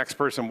who the next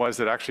person was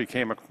that actually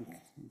came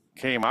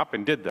up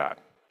and did that.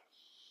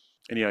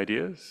 Any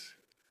ideas?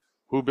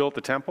 Who built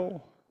the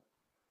temple?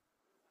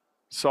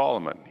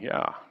 Solomon,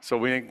 yeah. So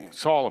we think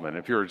Solomon,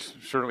 if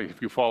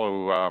you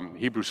follow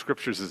Hebrew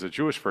scriptures as a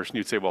Jewish person,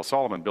 you'd say, well,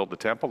 Solomon built the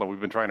temple and we've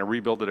been trying to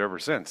rebuild it ever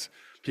since.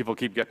 People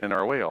keep getting in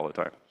our way all the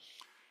time.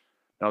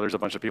 Now there's a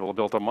bunch of people who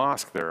built a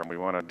mosque there and we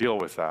want to deal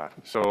with that.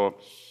 So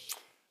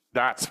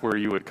that's where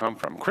you would come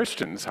from.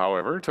 Christians,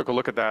 however, took a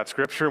look at that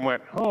scripture and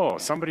went, oh,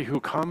 somebody who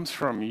comes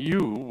from you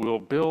will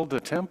build a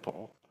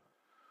temple.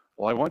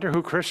 Well, I wonder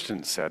who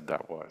Christians said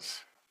that was.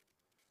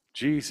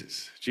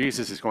 Jesus.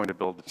 Jesus is going to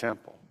build the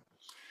temple.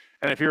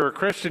 And if you're a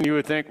Christian, you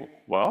would think,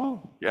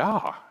 well,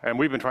 yeah. And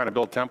we've been trying to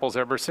build temples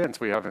ever since.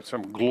 We have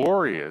some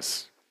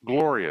glorious,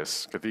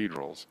 glorious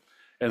cathedrals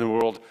in the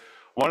world.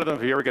 One of them,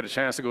 if you ever get a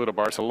chance to go to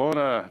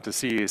Barcelona to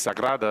see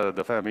Sagrada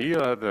de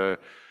Familia, the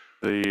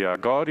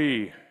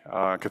Gaudi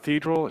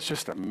Cathedral, it's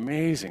just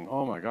amazing.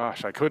 Oh my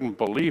gosh, I couldn't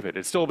believe it.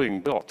 It's still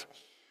being built.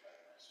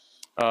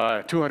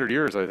 200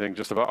 years, I think,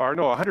 just about, or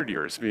no, 100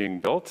 years being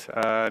built,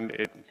 and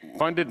it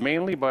funded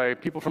mainly by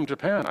people from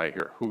Japan, I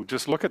hear, who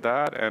just look at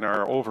that and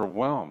are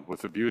overwhelmed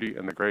with the beauty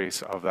and the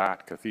grace of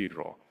that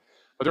cathedral.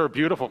 But there are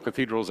beautiful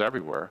cathedrals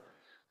everywhere.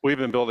 We've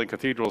been building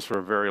cathedrals for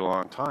a very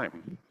long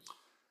time.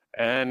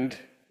 And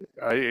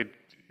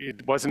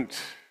it wasn't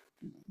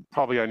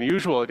probably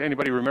unusual.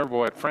 Anybody remember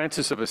what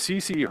Francis of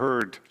Assisi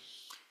heard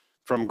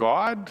from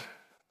God?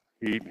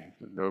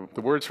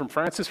 The words from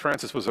Francis.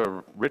 Francis was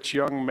a rich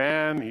young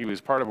man. He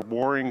was part of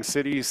warring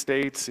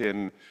city-states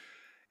in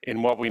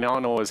what we now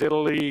know as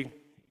Italy.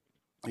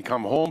 He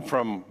come home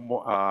from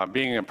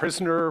being a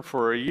prisoner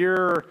for a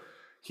year.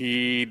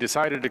 He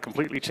decided to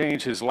completely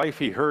change his life.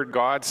 He heard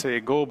God say,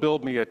 go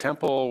build me a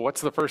temple.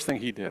 What's the first thing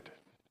he did?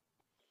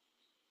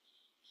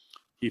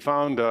 He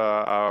found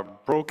a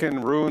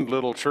broken, ruined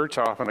little church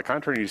off in the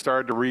country, and he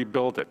started to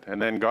rebuild it.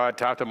 And then God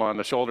tapped him on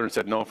the shoulder and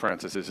said, "No,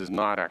 Francis, this is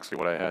not actually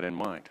what I had in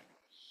mind."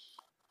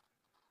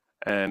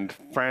 And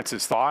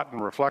Francis thought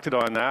and reflected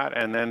on that,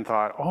 and then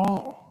thought,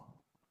 oh,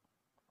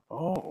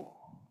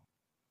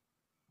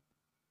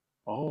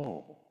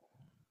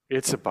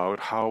 it's about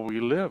how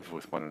we live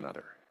with one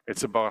another.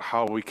 It's about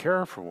how we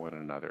care for one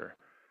another.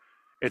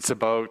 It's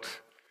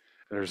about,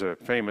 there's a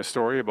famous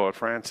story about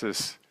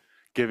Francis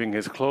giving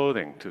his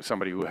clothing to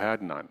somebody who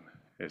had none,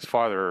 his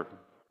father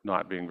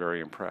not being very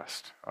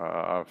impressed.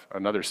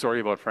 Another story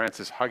about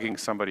Francis hugging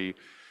somebody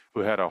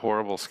who had a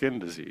horrible skin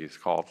disease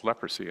called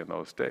leprosy in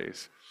those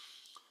days.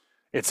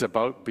 It's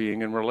about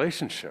being in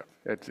relationship.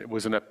 It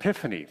was an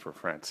epiphany for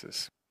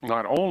Francis,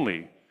 not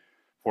only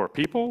for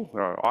people.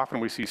 Often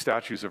we see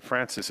statues of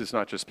Francis, it's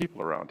not just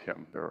people around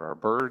him. There are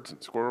birds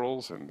and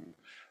squirrels, and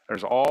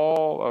there's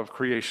all of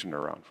creation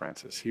around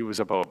Francis. He was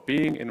about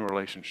being in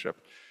relationship.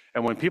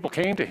 And when people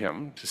came to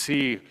him to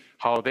see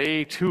how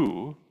they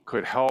too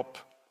could help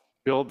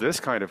build this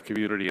kind of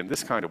community and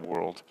this kind of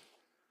world,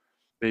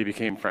 they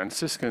became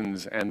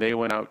Franciscans, and they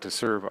went out to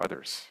serve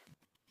others.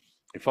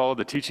 They followed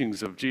the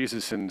teachings of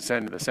Jesus in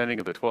the sending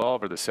of the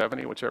 12 or the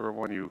 70, whichever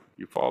one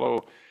you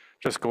follow.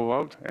 Just go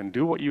out and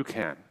do what you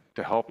can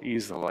to help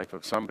ease the life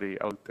of somebody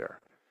out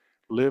there.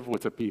 Live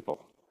with the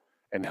people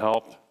and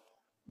help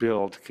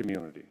build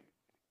community.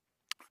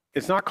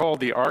 It's not called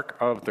the Ark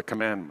of the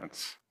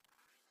Commandments.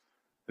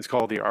 It's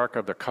called the Ark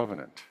of the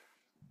Covenant.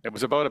 It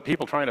was about a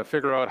people trying to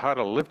figure out how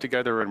to live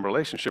together in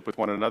relationship with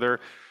one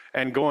another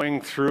and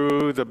going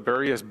through the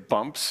various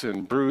bumps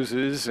and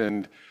bruises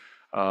and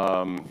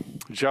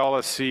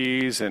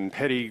jealousies and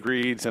petty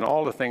greeds and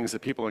all the things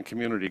that people in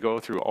community go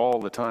through all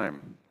the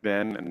time,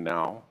 then and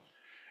now.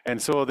 And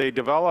so they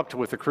developed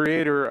with the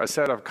Creator a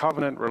set of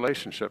covenant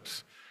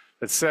relationships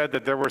that said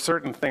that there were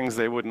certain things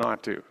they would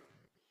not do.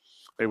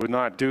 They would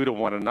not do to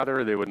one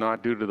another, they would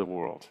not do to the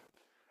world.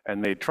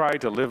 And they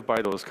tried to live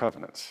by those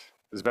covenants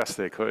as best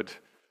they could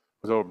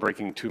without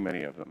breaking too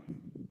many of them.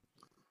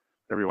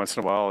 Every once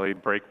in a while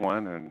they'd break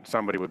one, and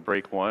somebody would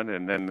break one,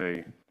 and then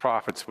the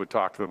prophets would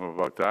talk to them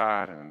about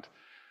that, and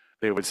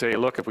they would say,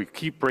 look, if we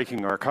keep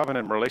breaking our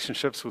covenant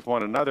relationships with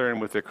one another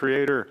and with the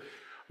Creator,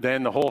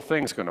 then the whole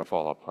thing's going to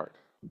fall apart.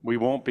 We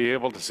won't be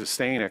able to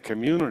sustain a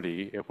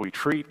community if we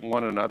treat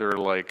one another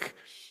like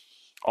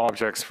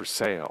objects for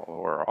sale,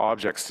 or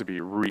objects to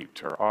be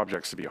reaped, or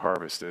objects to be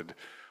harvested,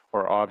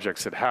 or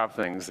objects that have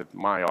things that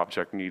my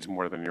object needs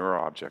more than your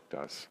object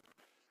does.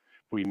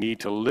 We need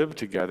to live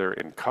together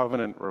in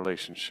covenant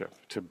relationship,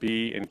 to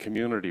be in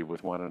community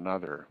with one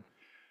another.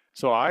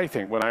 So I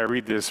think when I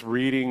read this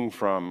reading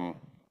from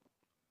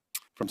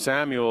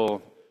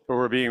Samuel, where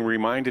we're being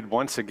reminded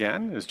once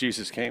again, as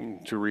Jesus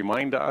came to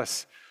remind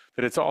us,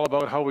 that it's all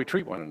about how we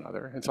treat one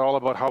another. It's all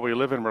about how we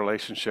live in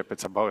relationship.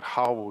 It's about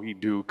how we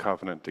do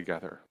covenant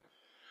together.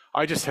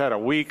 I just had a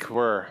week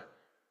where,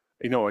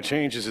 a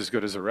change is as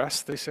good as a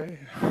rest, they say.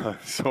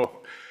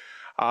 So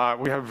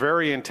we have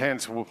very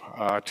intense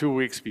 2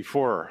 weeks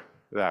before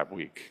that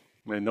week.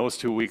 In those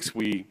 2 weeks,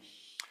 we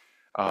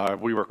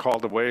were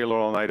called away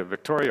Laurel and I to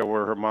Victoria,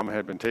 where her mom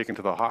had been taken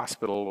to the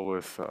hospital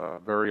with a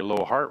very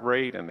low heart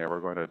rate, and they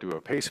were going to do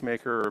a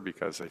pacemaker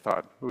because they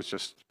thought it was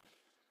just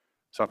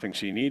something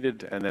she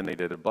needed. And then they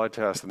did a blood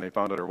test, and they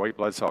found out her white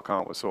blood cell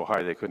count was so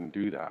high they couldn't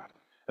do that.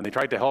 And they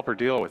tried to help her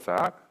deal with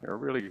that. They're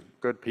really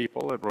good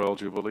people at Royal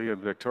Jubilee in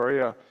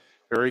Victoria,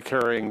 very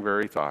caring,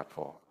 very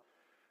thoughtful.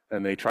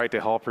 And they tried to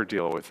help her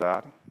deal with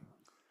that.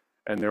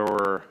 And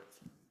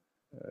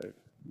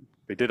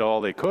they did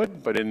all they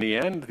could, but in the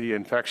end, the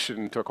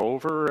infection took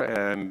over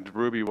and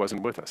Ruby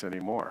wasn't with us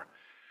anymore.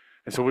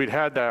 And so we'd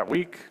had that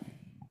week.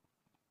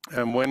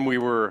 And when we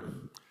were,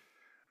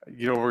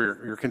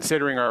 we're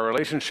considering our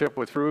relationship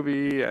with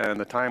Ruby and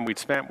the time we'd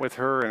spent with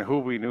her and who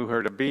we knew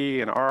her to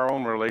be and our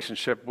own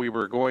relationship, we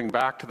were going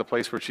back to the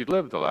place where she'd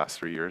lived the last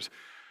 3 years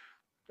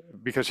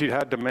because she'd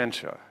had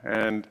dementia.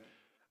 And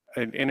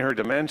in her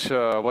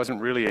dementia,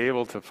 wasn't really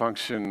able to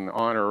function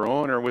on her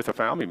own or with a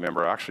family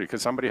member, actually,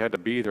 because somebody had to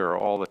be there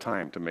all the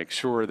time to make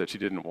sure that she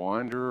didn't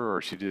wander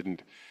or she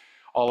didn't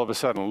all of a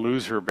sudden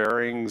lose her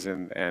bearings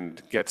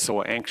and get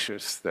so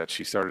anxious that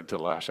she started to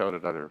lash out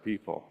at other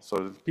people.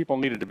 So people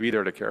needed to be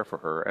there to care for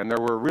her, and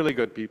there were really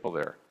good people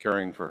there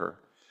caring for her.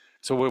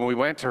 So when we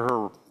went to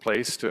her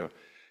place to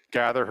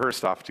gather her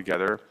stuff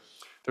together,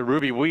 the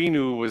Ruby we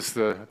knew was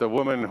the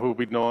woman who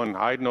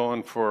I'd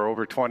known for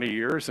over 20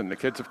 years, and the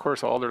kids, of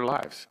course, all their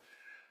lives.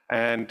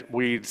 And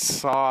we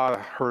saw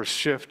her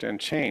shift and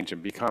change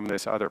and become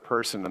this other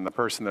person, and the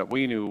person that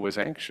we knew was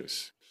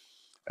anxious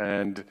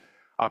and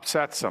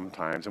upset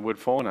sometimes and would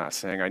phone us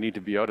saying, I need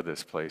to be out of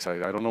this place. I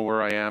don't know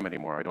where I am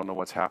anymore. I don't know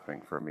what's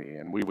happening for me.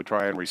 And we would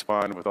try and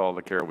respond with all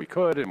the care we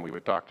could, and we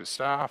would talk to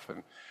staff.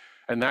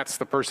 And that's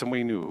the person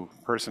we knew,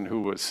 a person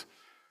who was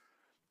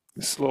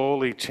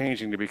slowly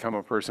changing to become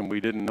a person we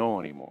didn't know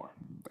anymore.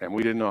 And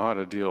we didn't know how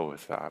to deal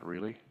with that,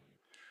 really.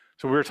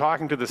 So we were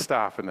talking to the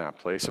staff in that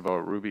place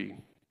about Ruby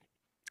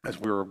as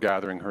we were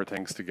gathering her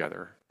things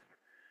together.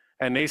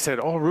 And they said,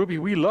 oh, Ruby,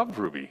 we loved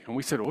Ruby. And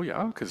we said, oh,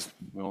 yeah, because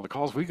the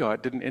calls we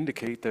got didn't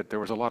indicate that there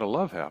was a lot of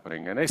love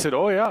happening. And they said,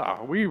 oh,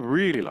 yeah, we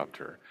really loved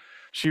her.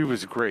 She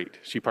was great.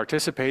 She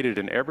participated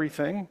in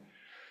everything.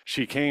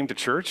 She came to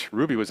church.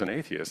 Ruby was an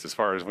atheist as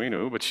far as we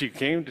knew, but she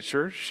came to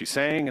church. She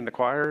sang in the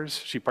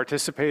choirs. She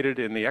participated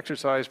in the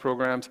exercise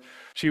programs.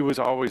 She was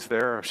always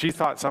there. If she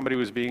thought somebody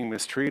was being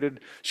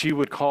mistreated, she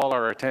would call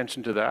our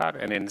attention to that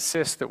and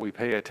insist that we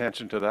pay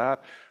attention to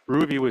that.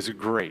 Ruby was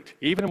great.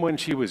 Even when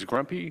she was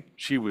grumpy,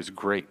 she was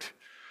great.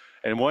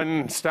 And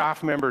one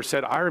staff member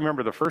said, I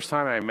remember the first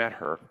time I met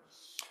her,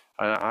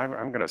 and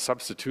I'm going to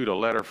substitute a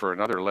letter for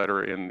another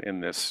letter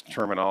in this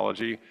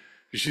terminology.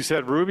 She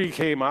said, Ruby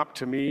came up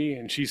to me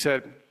and she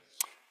said,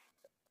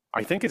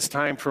 I think it's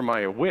time for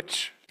my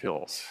witch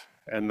pills.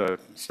 And the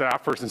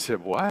staff person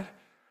said, what?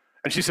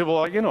 And she said,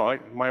 well,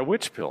 my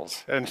witch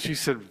pills. And she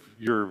said,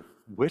 your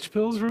witch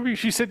pills, Ruby?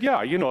 She said,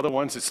 yeah, the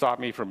ones that stop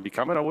me from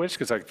becoming a witch,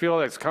 because I feel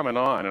like it's coming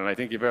on and I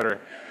think you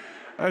better.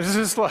 I was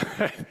just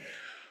like,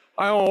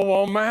 oh,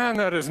 well, man,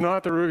 that is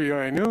not the Ruby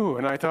I knew.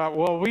 And I thought,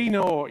 well, we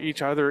know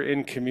each other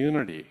in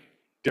community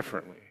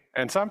differently.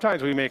 And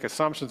sometimes we make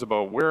assumptions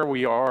about where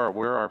we are,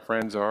 where our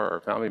friends are,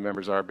 our family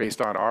members are, based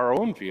on our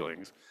own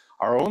feelings,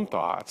 our own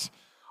thoughts,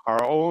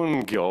 our own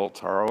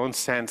guilt, our own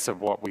sense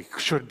of what we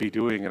should be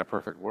doing in a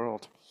perfect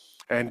world,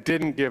 and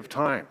didn't give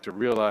time to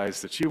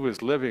realize that she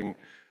was living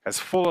as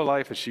full a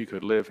life as she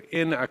could live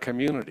in a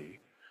community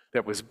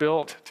that was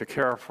built to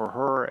care for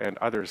her and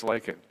others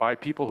like it by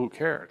people who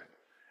cared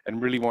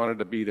and really wanted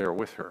to be there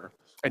with her.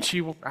 And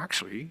she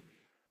actually,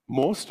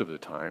 most of the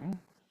time,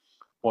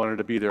 wanted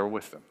to be there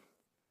with them.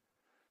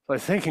 So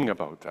thinking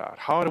about that,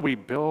 how do we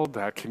build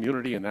that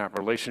community and that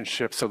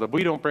relationship so that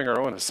we don't bring our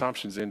own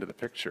assumptions into the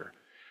picture,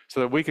 so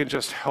that we can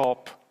just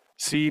help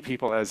see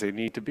people as they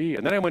need to be.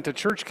 And then I went to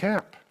church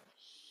camp.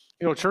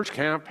 Church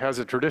camp has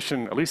a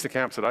tradition, at least the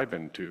camps that I've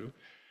been to,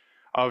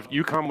 of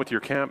you come with your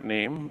camp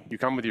name, you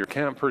come with your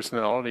camp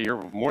personality,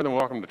 you're more than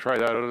welcome to try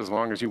that out as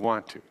long as you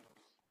want to.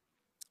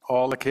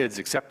 All the kids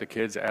accept the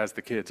kids as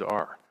the kids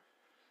are.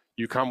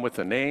 You come with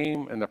the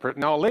name and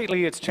now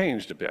lately it's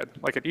changed a bit.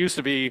 Like it used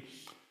to be,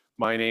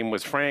 my name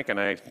was Frank and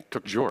I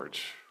took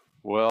George.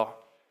 Well,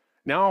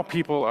 now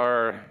people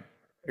are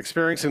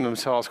experiencing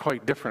themselves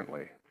quite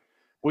differently.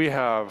 We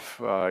have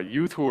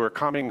youth who are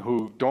coming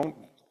who don't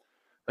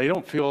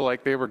feel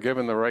like they were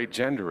given the right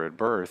gender at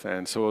birth,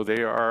 and so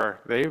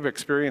they've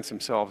experienced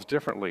themselves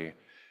differently.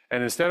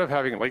 And instead of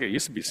having, like it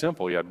used to be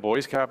simple, you had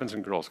boys' cabins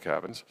and girls'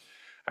 cabins,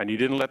 and you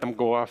didn't let them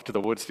go off to the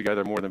woods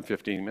together more than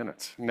 15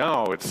 minutes.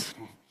 Now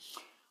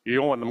you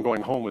don't want them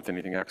going home with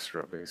anything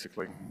extra,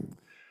 basically.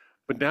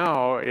 But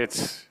now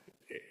it's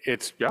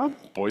yeah,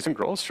 boys and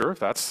girls, sure, if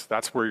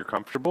that's where you're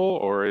comfortable,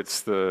 or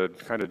it's the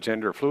kind of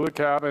gender fluid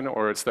cabin,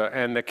 or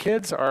and the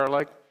kids are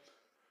like,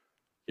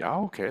 yeah,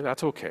 okay,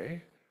 that's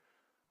okay.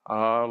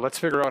 Let's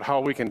figure out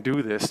how we can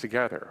do this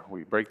together.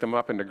 We break them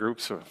up into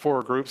groups of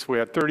 4 groups. We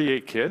had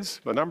 38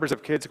 kids. The numbers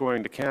of kids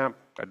going to camp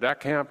at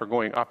that camp are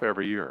going up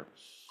every year.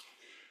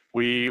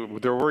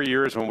 There were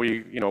years when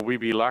we'd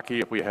be lucky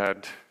if we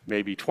had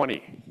maybe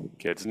 20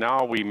 kids.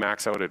 Now we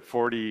max out at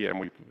 40, and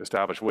we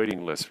establish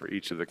waiting lists for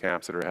each of the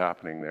camps that are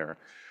happening there.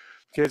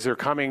 Kids are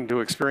coming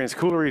to experience.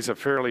 Coolery is a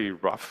fairly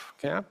rough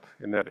camp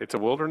in that it's a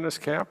wilderness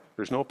camp.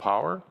 There's no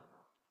power.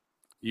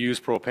 You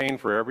use propane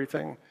for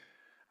everything.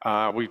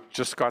 We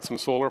just got some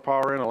solar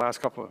power in the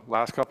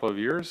last couple of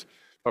years,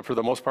 but for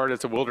the most part,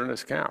 it's a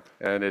wilderness camp,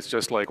 and it's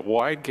just like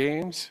wide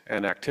games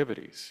and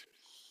activities.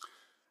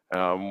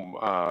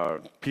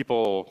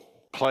 People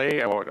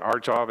play. Our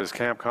job as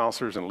camp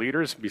counselors and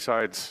leaders,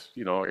 besides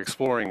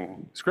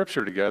exploring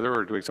scripture together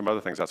or doing some other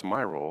things, that's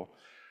my role,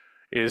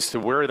 is to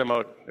wear them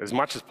out as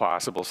much as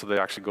possible so they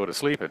actually go to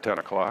sleep at 10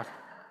 o'clock.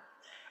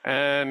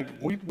 And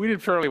we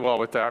did fairly well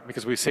with that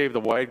because we saved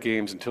the wide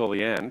games until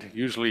the end,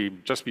 usually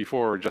just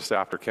before or just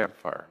after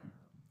campfire.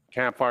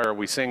 Campfire,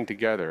 we sing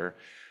together.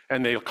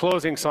 And the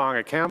closing song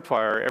at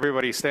campfire,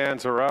 everybody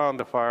stands around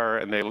the fire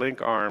and they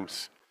link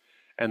arms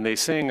and they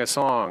sing a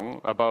song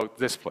about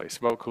this place,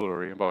 about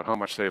Coolery, about how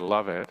much they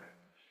love it.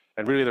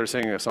 And really they're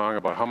singing a song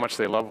about how much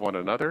they love one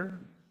another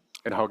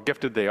and how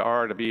gifted they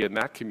are to be in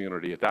that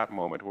community at that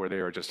moment where they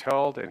are just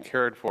held and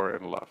cared for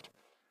and loved.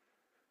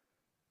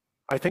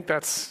 I think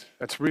that's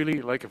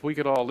really, like, if we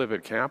could all live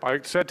at camp. I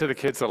said to the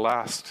kids the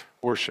last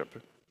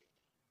worship,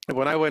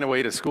 when I went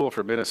away to school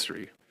for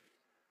ministry,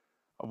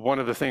 one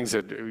of the things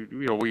that,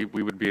 we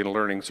would be in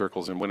learning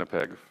circles in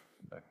Winnipeg.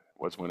 That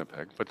was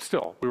Winnipeg, but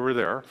still, we were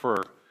there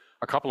for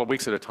a couple of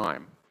weeks at a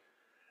time.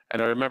 And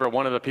I remember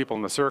one of the people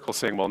in the circle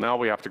saying, well, now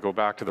we have to go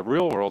back to the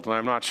real world, and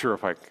I'm not sure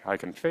if I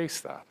can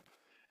face that.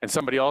 And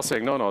somebody else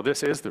saying, no,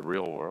 this is the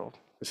real world.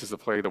 This is the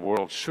way the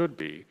world should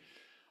be.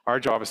 Our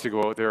job is to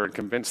go out there and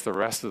convince the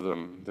rest of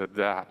them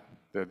that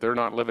they're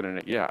not living in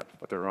it yet,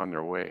 but they're on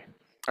their way.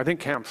 I think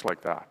camp's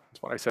like that.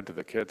 That's what I said to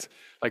the kids.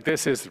 Like,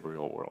 this is the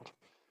real world.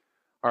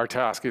 Our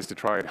task is to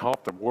try and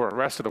help the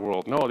rest of the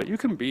world know that you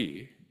can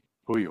be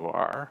who you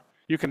are.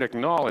 You can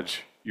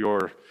acknowledge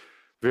your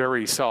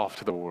very self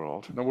to the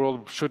world. The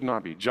world should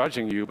not be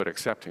judging you, but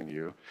accepting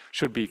you,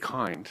 should be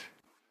kind,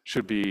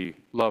 should be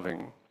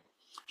loving,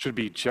 should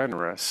be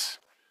generous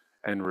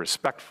and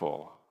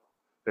respectful,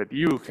 that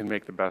you can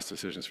make the best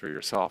decisions for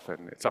yourself,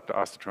 and it's up to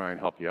us to try and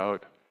help you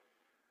out.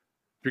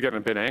 If you're getting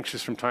a bit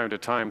anxious from time to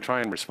time,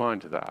 try and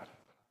respond to that.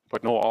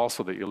 But know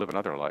also that you live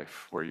another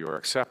life where you are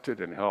accepted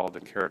and held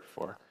and cared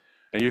for.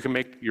 And you can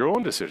make your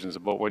own decisions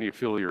about when you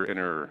feel your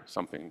inner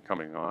something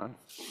coming on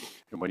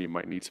and when you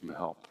might need some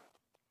help.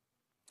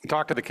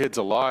 Talk to the kids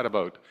a lot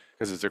about,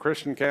 because it's a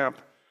Christian camp,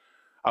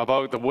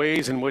 about the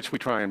ways in which we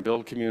try and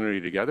build community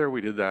together.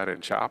 We did that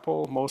in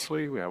chapel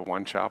mostly. We have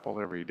one chapel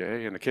every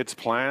day, and the kids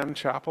plan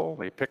chapel.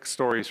 They pick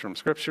stories from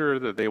Scripture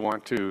that they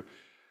want to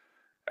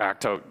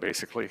act out,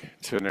 basically,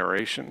 to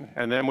narration.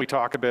 And then we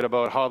talk a bit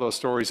about how those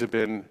stories have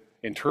been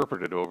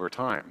interpreted over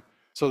time,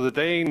 so that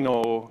they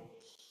know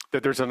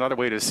that there's another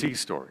way to see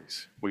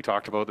stories. We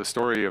talked about the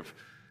story of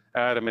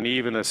Adam and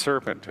Eve and the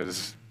serpent.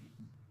 As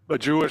a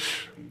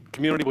Jewish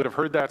community would have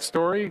heard that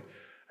story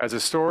as a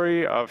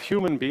story of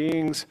human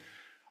beings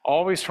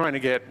always trying to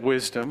get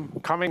wisdom,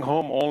 coming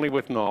home only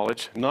with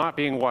knowledge, not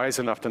being wise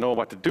enough to know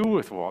what to do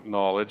with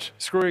knowledge,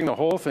 screwing the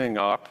whole thing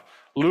up,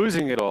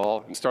 losing it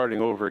all, and starting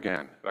over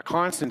again. A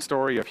constant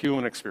story of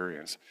human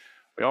experience.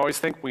 We always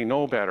think we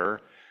know better.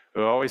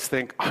 We always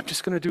think, I'm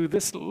just going to do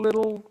this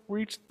little,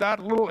 reach that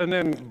little, and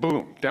then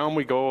boom, down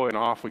we go and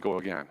off we go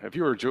again. If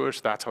you were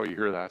Jewish, that's how you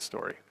hear that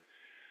story.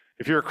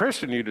 If you're a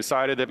Christian, you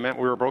decided it meant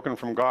we were broken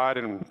from God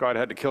and God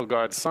had to kill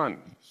God's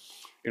son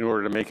in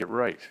order to make it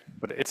right.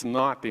 But it's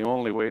not the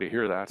only way to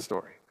hear that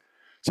story.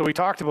 So we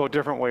talked about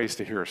different ways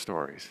to hear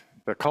stories,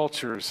 the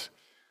cultures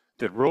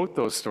that wrote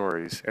those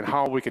stories and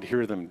how we could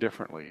hear them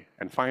differently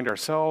and find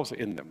ourselves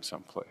in them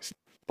someplace,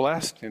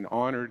 blessed and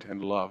honored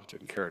and loved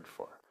and cared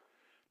for.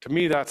 To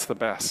me, that's the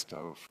best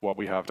of what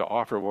we have to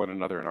offer one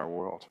another in our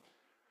world.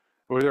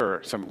 Where there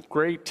are some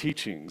great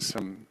teachings,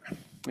 some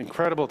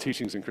incredible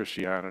teachings in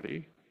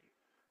Christianity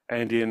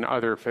and in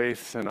other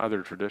faiths and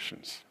other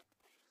traditions.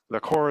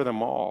 The core of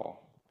them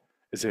all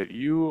is that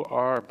you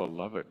are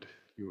beloved.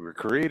 You were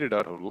created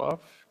out of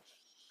love.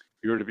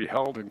 You are to be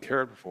held and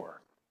cared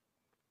for.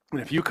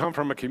 And if you come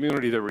from a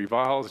community that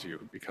reviles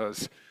you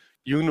because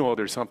you know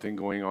there's something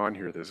going on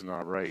here that's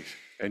not right,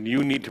 and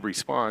you need to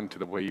respond to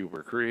the way you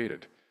were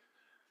created,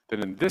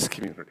 then in this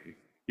community,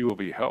 you will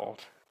be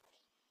held,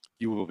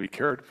 you will be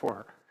cared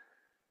for,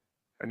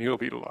 and you'll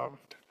be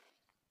loved.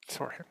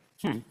 Sorry.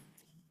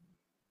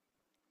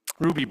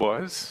 Ruby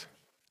was,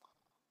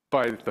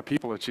 by the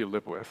people that she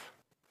lived with,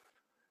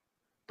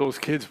 those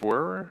kids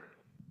were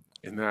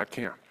in that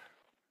camp.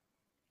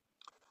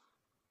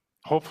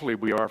 Hopefully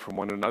we are from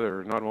one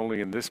another, not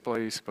only in this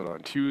place, but on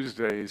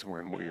Tuesdays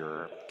when we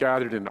are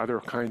gathered in other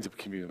kinds of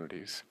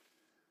communities.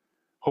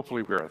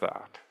 Hopefully we are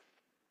that.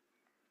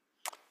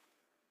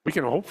 We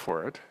can hope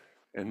for it,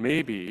 and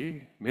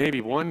maybe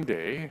one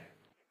day,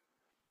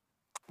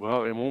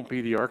 well, it won't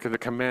be the Ark of the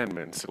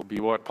Commandments. It'll be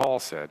what Paul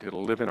said.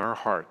 It'll live in our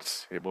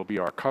hearts. It will be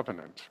our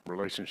covenant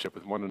relationship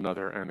with one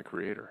another and the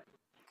Creator.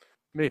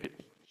 Maybe.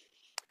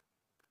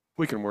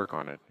 We can work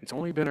on it. It's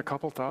only been a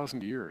couple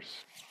thousand years.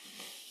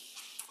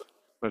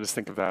 Let us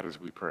think of that as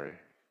we pray.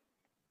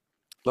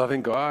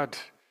 Loving God,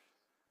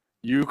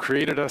 you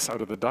created us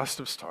out of the dust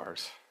of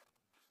stars.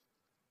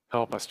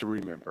 Help us to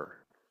remember.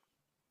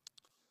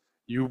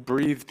 You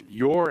breathed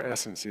your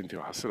essence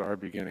into us at our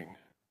beginning.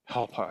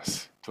 Help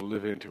us to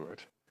live into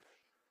it.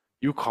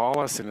 You call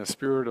us in a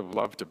spirit of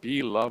love to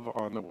be love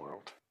on the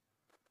world.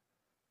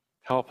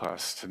 Help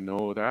us to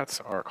know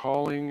that's our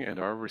calling and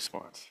our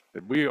response,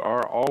 that we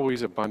are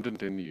always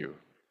abundant in you.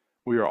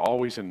 We are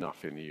always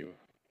enough in you.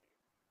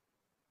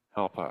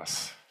 Help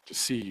us to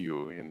see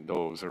you in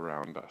those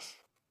around us,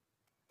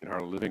 in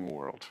our living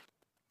world.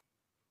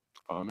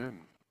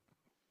 Amen.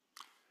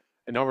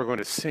 And now we're going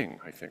to sing,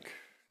 I think.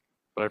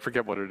 But I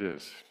forget what it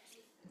is.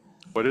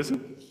 What is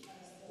it?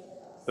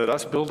 Let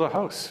us build a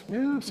house.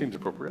 Yeah, seems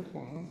appropriate.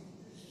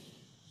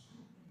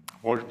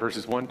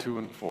 Verses 1, 2,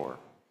 and 4.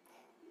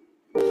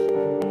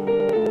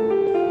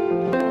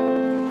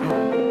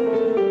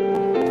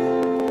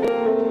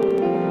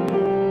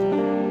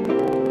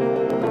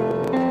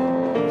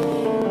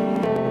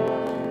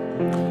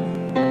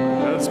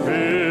 Let's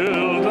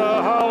build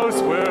a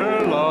house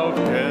where love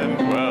can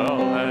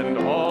dwell and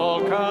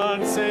all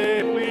can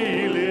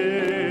safely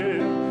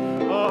live.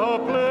 A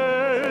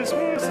place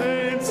where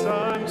saints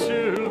and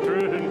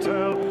children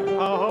tell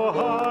how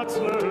hearts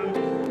learned.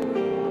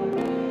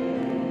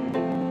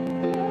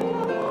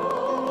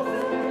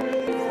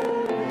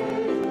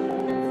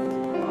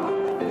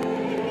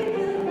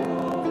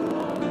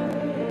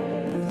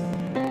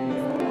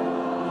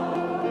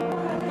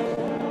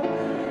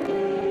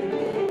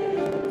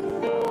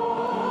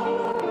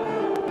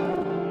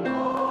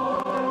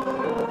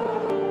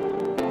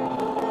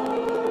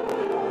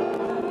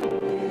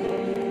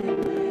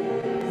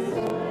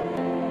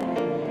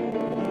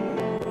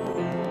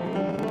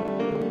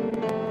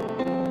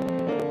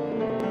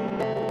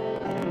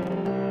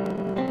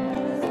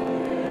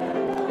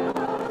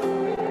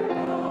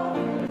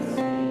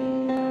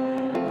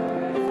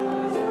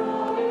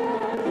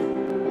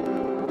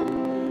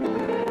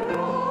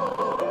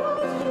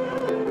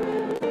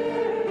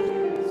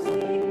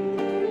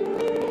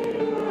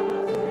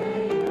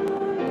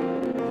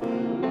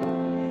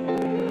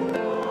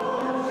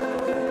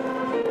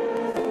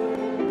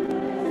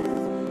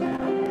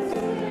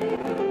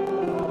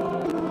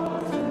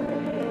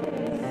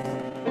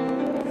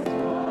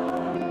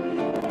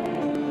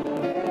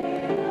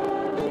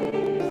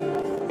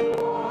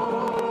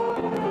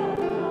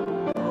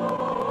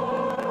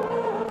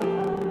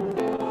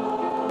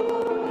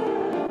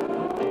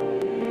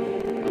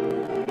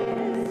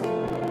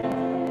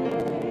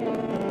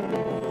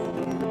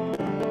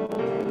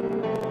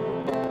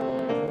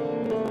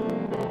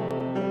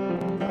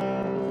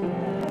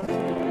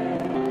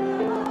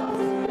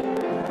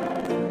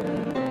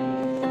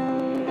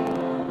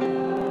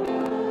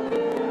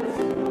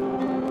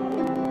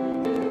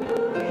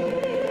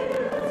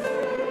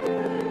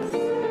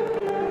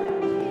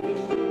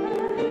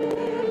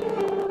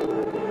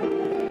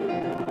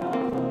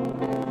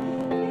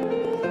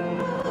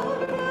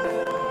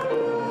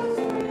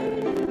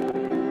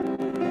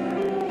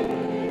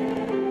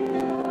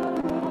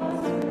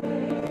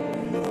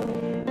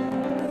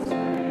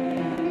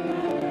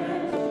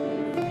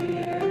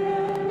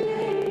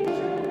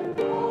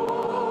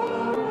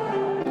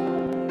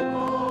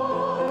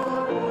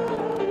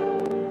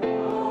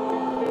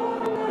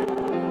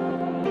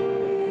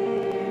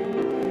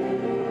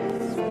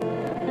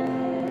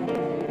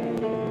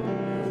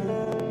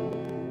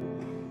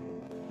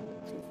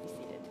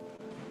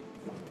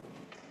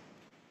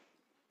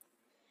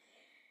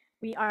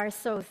 We are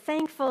so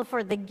thankful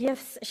for the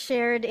gifts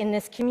shared in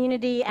this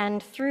community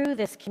and through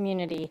this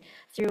community,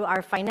 through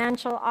our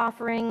financial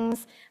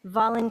offerings,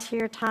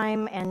 volunteer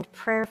time, and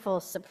prayerful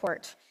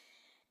support.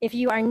 If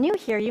you are new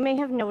here, you may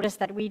have noticed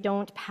that we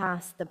don't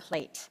pass the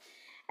plate.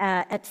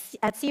 At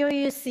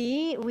COUC,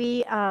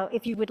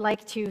 if you would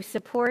like to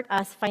support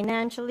us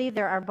financially,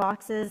 there are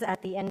boxes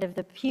at the end of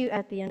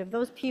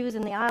those pews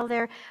in the aisle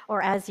there,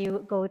 or as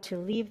you go to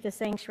leave the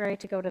sanctuary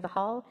to go to the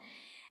hall.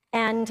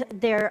 And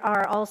there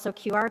are also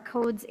QR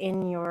codes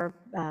in your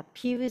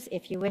pews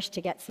if you wish to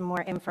get some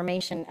more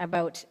information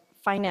about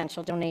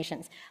financial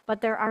donations. But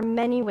there are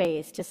many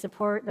ways to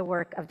support the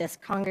work of this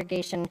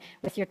congregation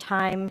with your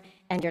time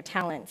and your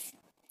talents.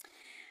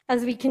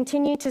 As we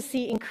continue to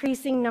see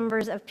increasing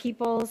numbers of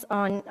people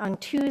on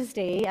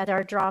Tuesday at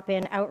our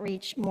drop-in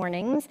outreach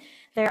mornings,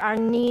 there are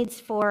needs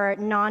for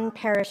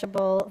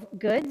non-perishable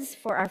goods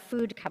for our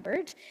food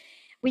cupboard.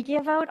 We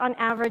give out on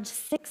average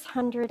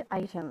 600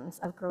 items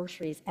of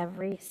groceries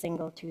every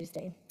single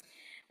Tuesday.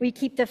 We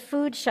keep the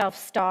food shelf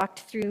stocked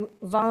through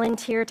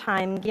volunteer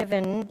time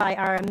given by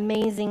our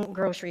amazing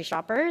grocery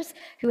shoppers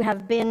who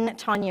have been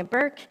Tanya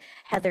Burke,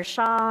 Heather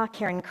Shaw,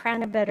 Karen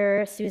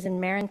Cranebetter,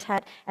 Susan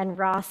Marentet, and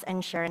Ross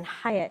and Sharon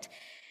Hyatt.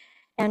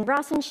 And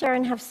Ross and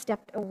Sharon have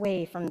stepped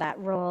away from that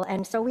role,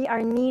 and so we are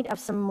in need of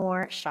some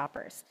more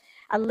shoppers.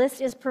 A list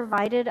is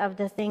provided of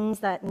the things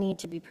that need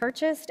to be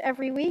purchased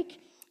every week.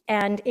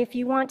 And if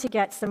you want to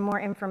get some more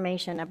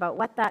information about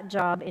what that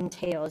job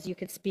entails, you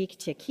could speak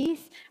to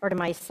Keith or to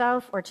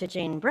myself or to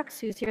Jane Brooks,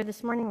 who's here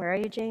this morning. Where are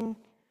you, Jane?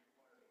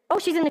 Oh,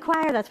 she's in the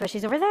choir. That's why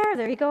she's over there.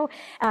 There you go.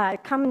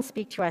 Come and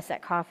speak to us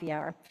at coffee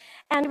hour.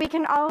 And we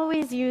can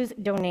always use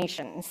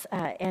donations,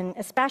 and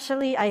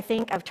especially, I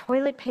think, of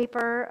toilet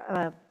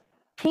paper,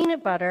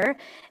 peanut butter,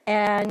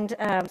 and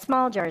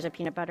small jars of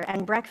peanut butter,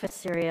 and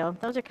breakfast cereal.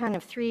 Those are kind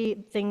of three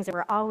things that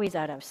we're always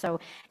out of. So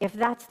if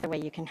that's the way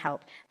you can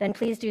help, then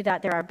please do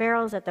that. There are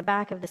barrels at the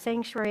back of the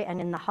sanctuary and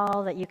in the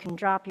hall that you can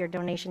drop your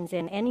donations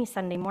in any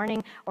Sunday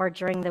morning or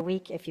during the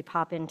week if you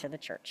pop into the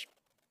church.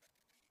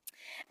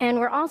 And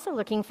we're also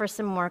looking for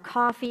some more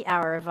coffee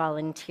hour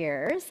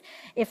volunteers.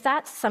 If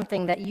that's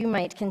something that you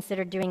might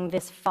consider doing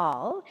this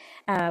fall,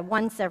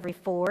 once every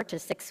 4 to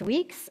 6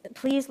 weeks,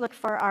 please look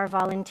for our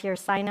volunteer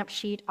sign-up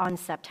sheet on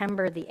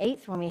September the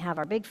 8th when we have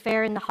our big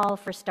fair in the hall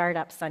for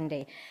Startup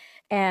Sunday.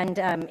 And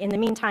in the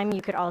meantime,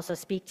 you could also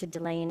speak to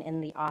Delane in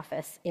the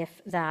office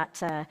if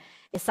that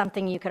is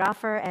something you could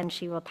offer, and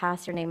she will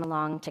pass your name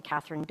along to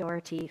Catherine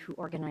Doherty, who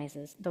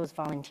organizes those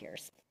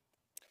volunteers.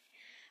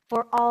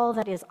 For all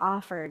that is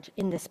offered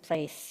in this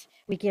place,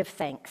 we give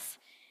thanks.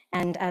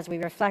 And as we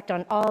reflect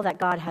on all that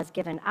God has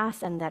given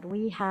us and that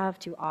we have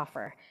to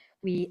offer,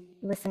 we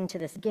listen to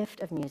this gift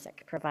of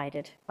music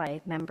provided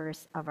by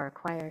members of our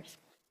choirs.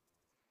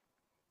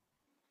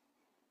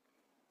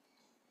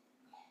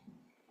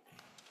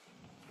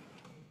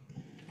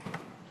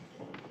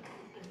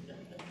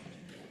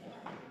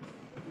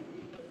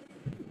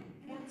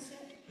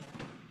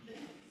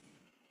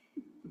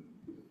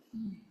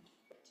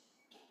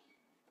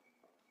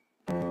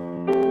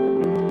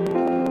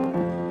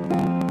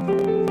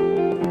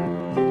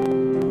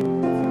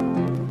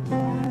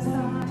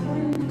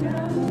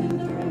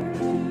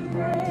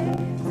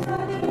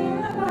 Studying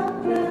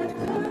about that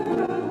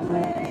good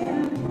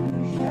away.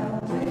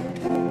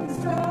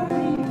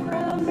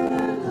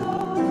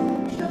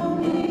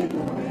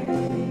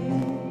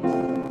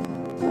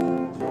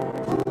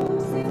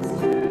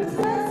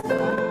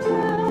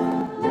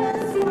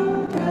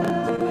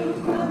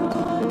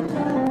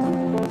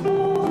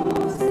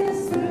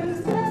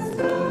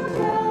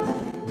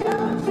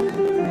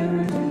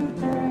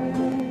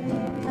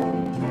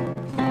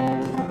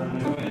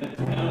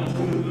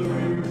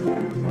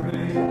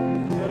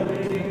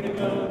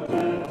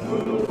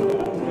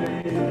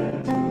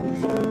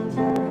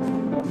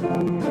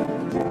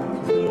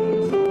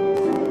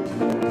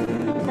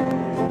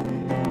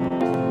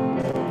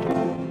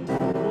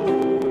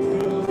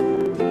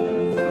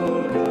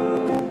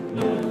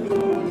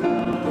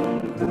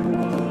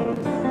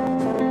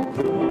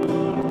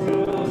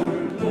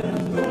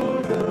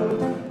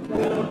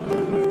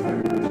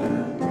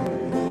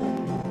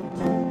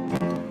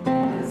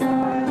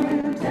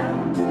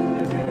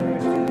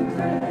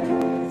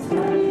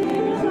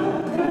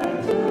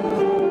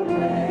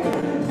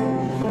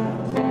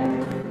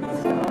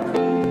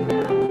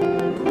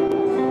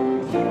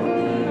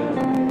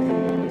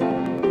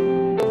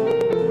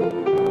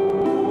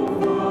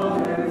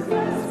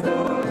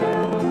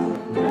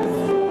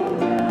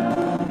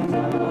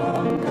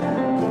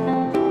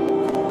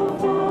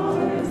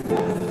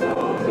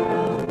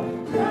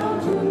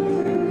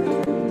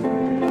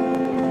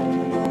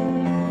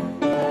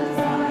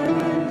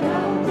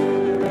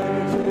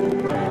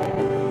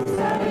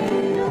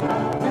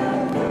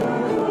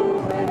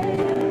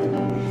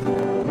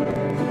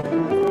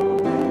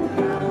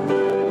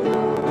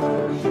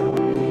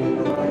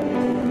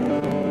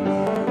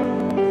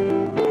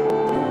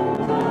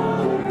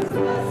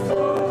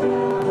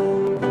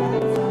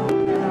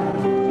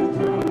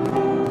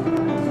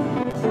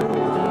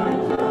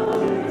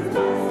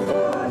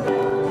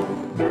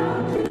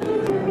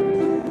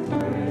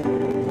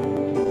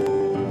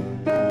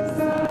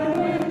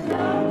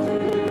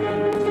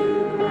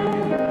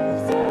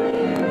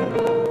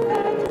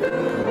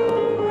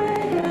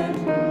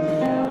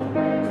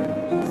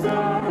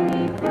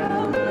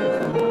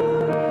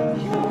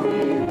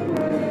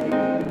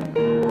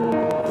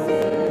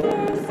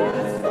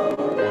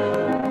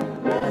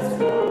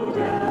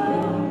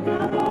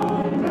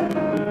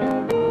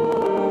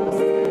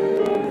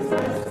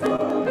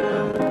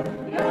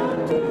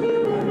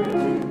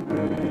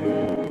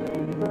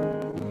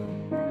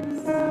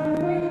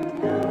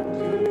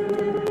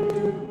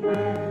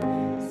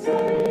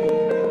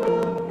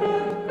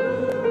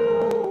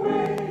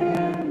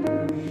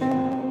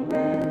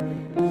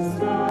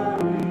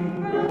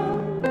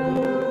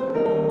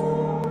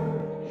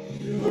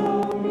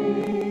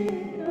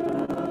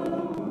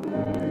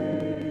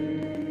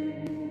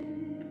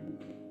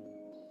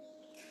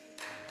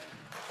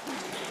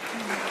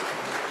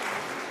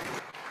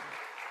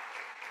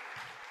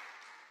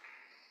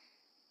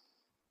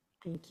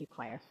 Thank you,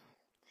 choir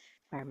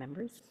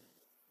members.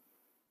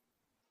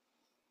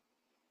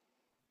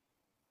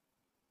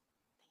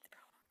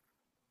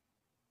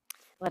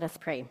 Let us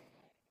pray.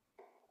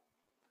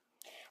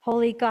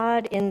 Holy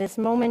God, in this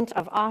moment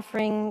of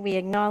offering, we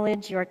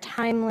acknowledge your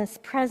timeless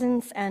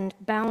presence and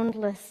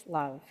boundless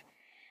love.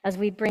 As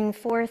we bring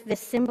forth this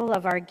symbol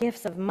of our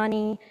gifts of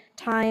money,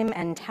 time,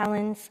 and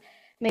talents,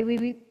 may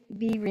we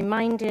be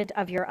reminded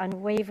of your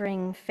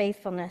unwavering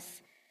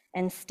faithfulness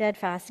and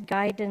steadfast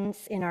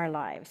guidance in our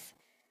lives.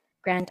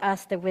 Grant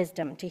us the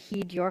wisdom to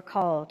heed your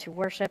call to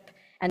worship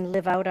and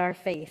live out our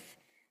faith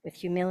with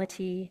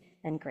humility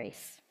and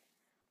grace.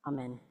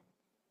 Amen.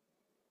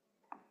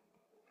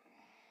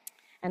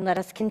 And let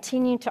us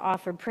continue to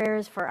offer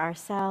prayers for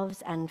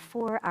ourselves and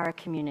for our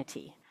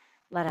community.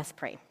 Let us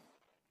pray.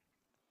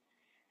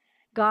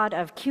 God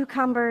of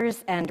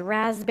cucumbers and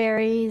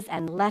raspberries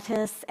and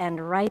lettuce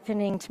and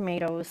ripening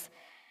tomatoes,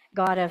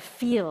 God of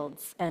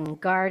fields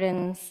and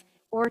gardens,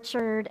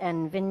 orchard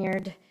and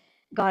vineyard,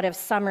 God of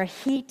summer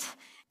heat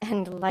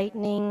and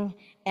lightning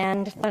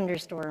and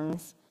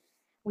thunderstorms,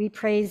 we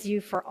praise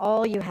you for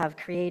all you have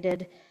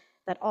created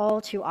that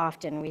all too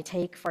often we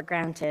take for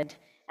granted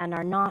and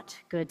are not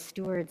good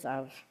stewards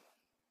of.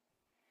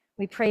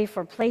 We pray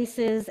for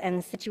places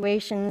and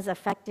situations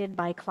affected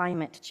by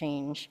climate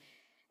change,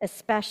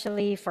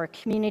 especially for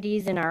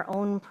communities in our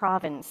own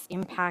province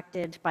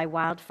impacted by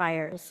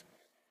wildfires,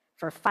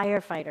 for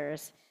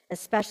firefighters,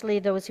 especially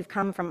those who've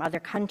come from other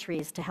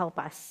countries to help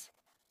us.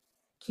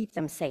 Keep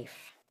them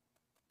safe.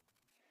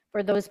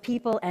 For those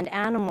people and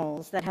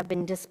animals that have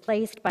been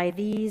displaced by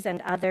these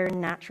and other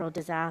natural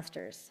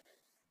disasters,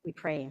 we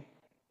pray.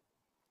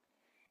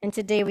 And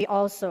today we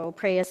also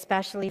pray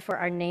especially for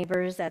our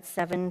neighbors at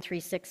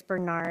 736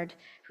 Bernard,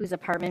 whose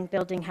apartment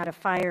building had a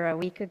fire a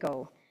week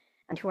ago,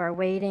 and who are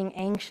waiting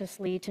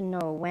anxiously to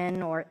know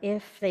when or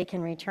if they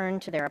can return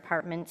to their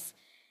apartments,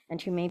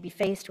 and who may be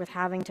faced with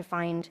having to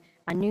find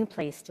a new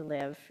place to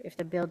live if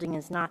the building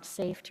is not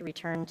safe to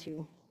return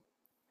to.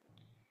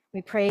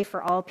 We pray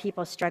for all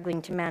people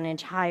struggling to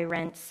manage high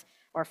rents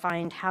or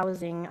find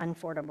housing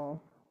unaffordable.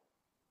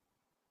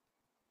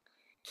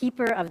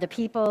 Keeper of the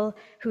people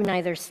who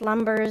neither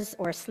slumbers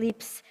or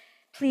sleeps,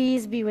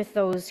 please be with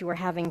those who are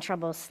having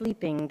trouble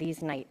sleeping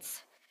these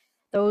nights,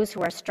 those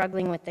who are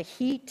struggling with the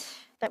heat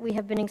that we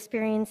have been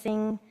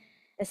experiencing,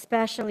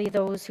 especially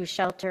those who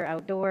shelter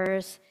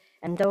outdoors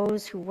and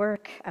those who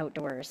work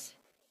outdoors,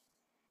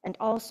 and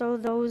also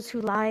those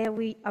who lie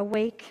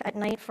awake at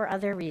night for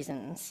other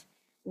reasons,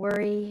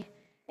 worry,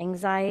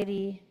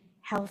 anxiety,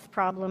 health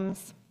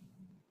problems.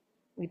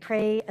 We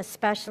pray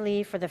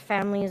especially for the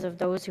families of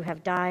those who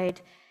have died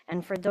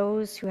and for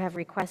those who have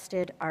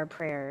requested our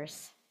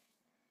prayers.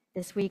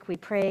 This week we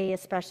pray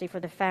especially for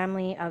the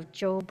family of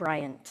Joe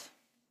Bryant,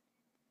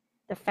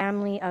 the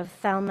family of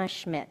Thelma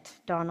Schmidt,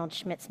 Donald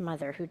Schmidt's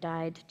mother, who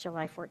died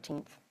July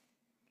 14th,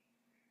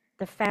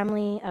 the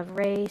family of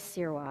Ray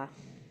Sirwa,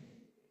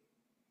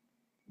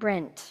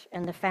 Brent,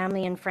 and the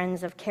family and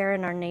friends of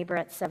Karen, our neighbor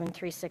at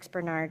 736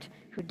 Bernard,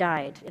 who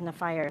died in the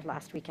fire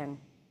last weekend.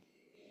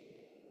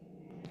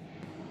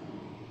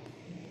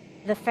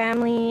 The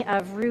family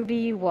of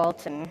Ruby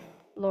Walton,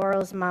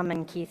 Laurel's mom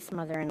and Keith's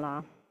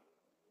mother-in-law.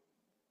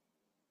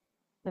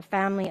 The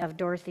family of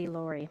Dorothy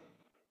Laurie.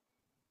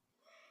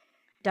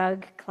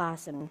 Doug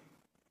Klassen.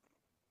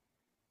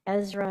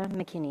 Ezra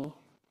McKinney.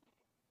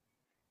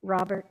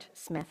 Robert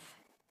Smith.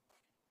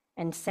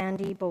 And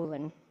Sandy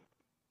Bolin.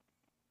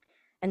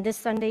 And this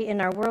Sunday in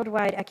our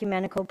worldwide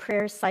ecumenical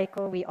prayer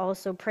cycle, we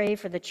also pray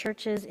for the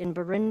churches in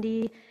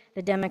Burundi,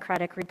 the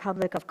Democratic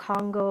Republic of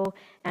Congo,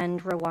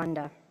 and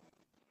Rwanda.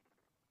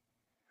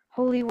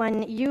 Holy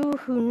One, you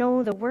who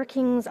know the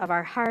workings of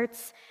our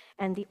hearts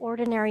and the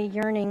ordinary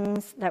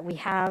yearnings that we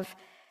have,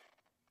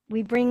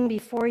 we bring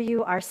before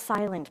you our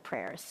silent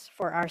prayers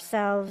for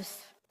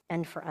ourselves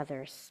and for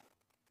others.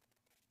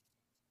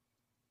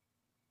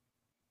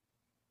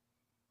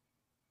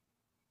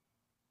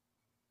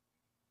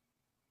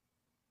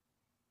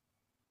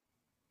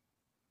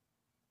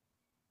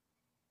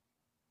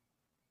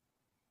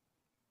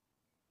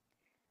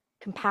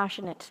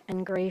 Compassionate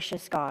and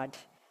gracious God,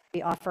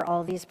 we offer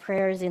all these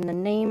prayers in the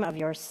name of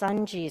your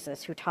Son,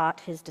 Jesus, who taught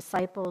his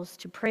disciples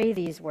to pray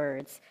these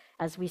words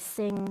as we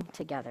sing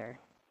together.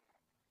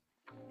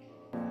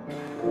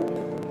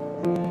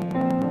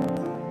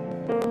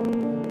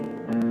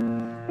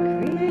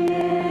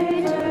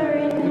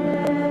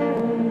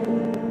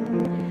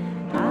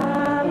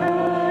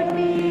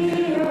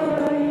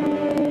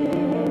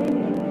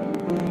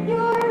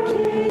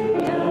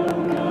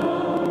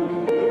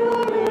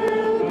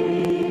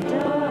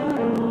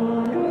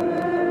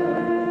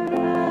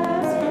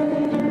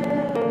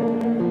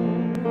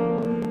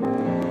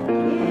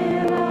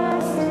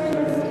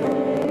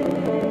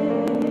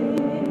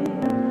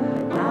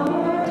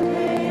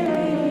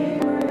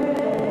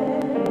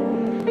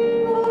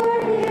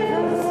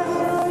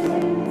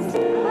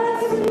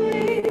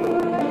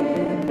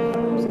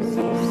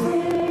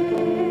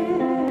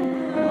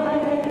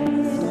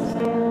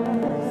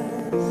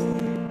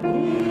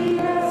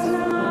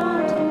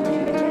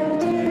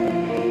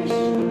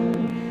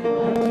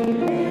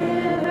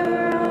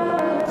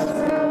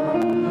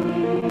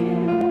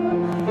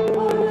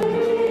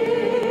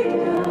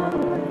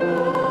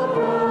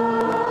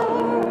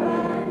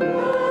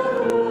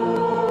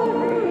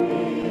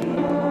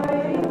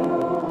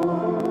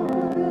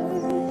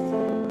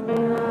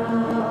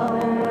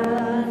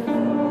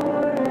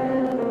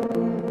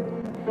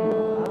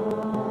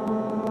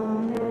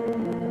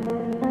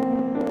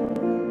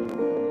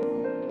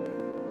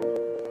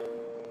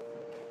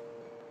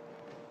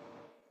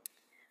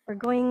 we're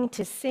going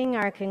to sing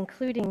our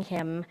concluding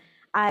hymn,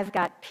 I've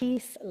Got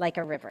Peace Like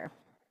a River.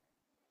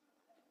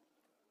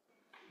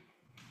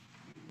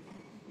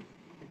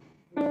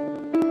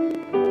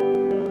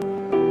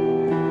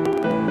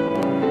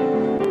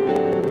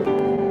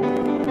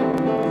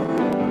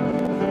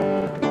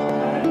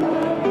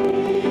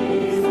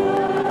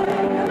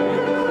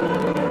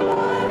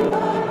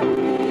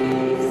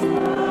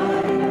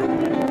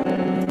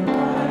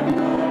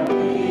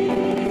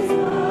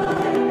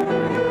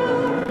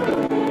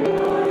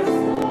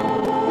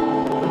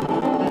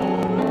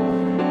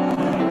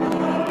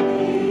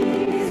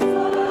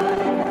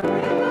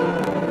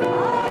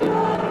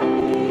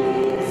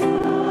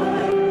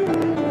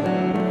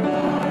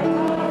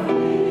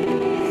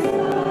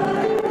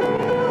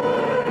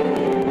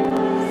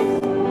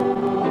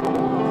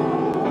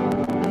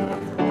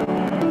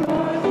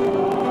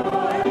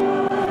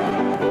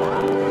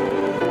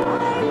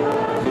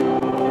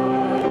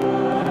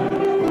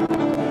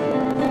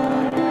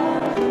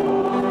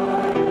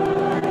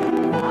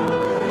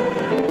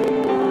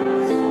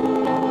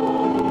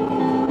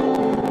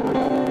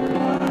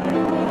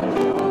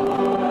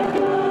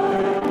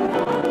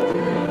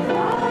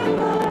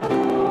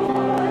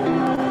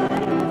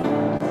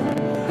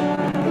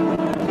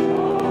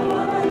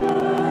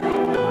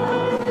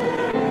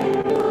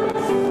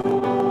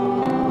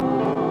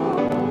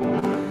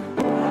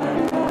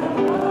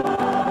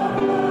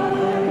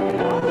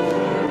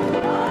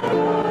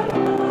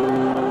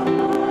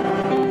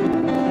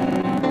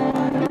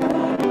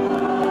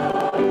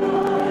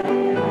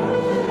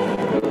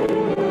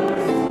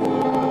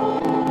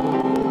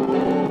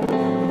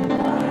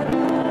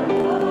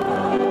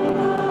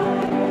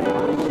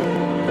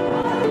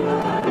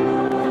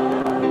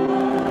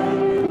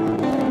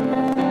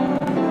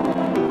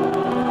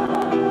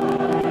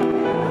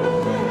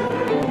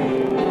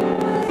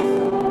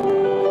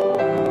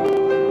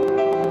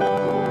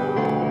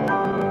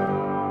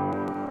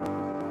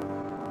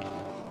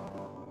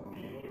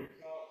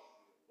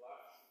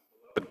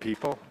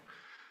 People,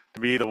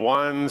 to be the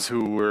ones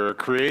who were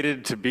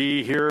created to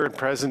be here and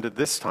present at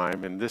this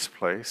time, in this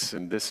place,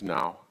 in this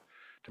now,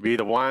 to be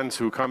the ones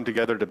who come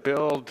together to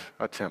build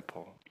a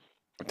temple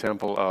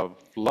of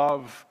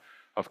love,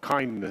 of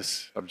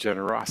kindness, of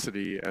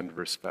generosity and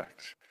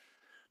respect.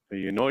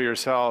 You know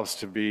yourselves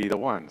to be the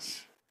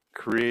ones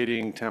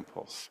creating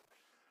temples.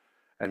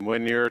 And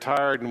when you're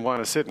tired and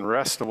want to sit and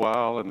rest a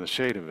while in the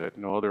shade of it,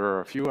 know there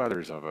are a few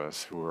others of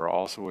us who are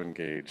also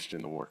engaged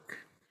in the work.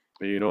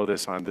 May you know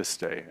this on this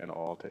day and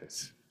all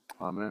days.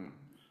 Amen.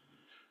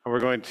 And we're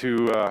going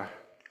to,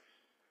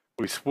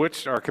 we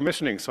switched our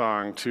commissioning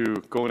song to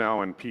Go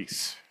Now in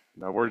Peace.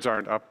 The words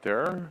aren't up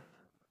there,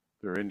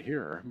 they're in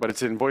here, but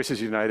it's in Voices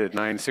United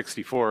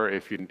 964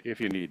 if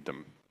you need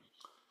them.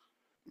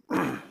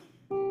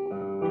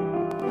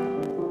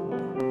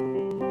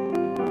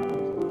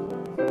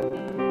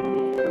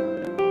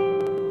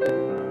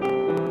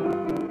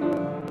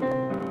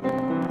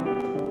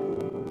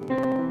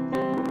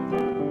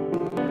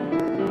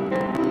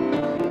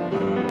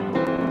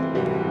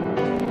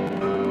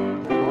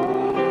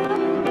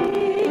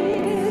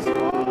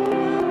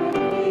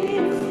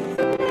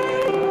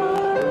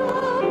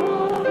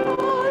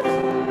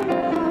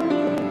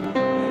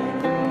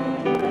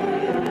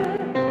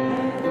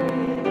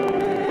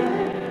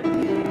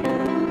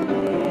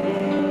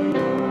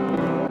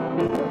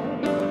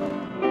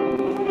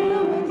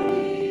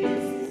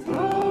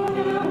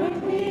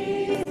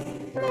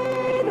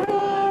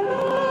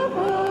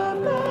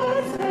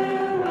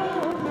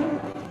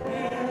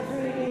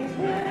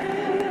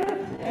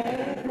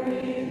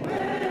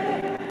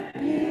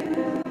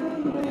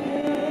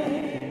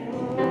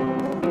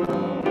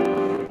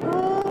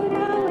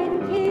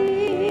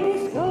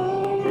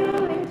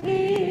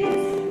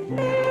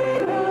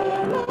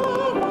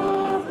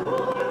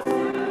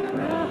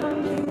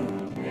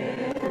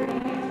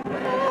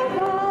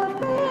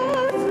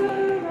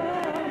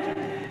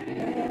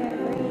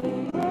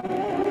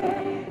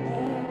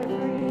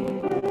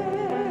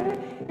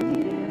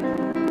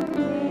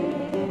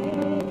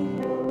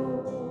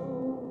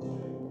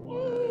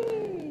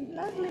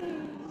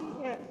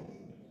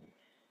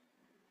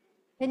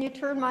 Can you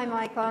turn my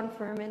mic on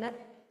for a minute?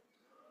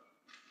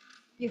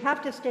 You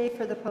have to stay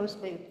for the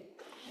postlude.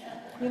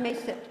 You may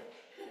sit.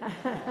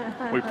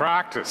 We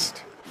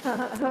practiced.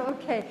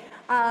 Okay.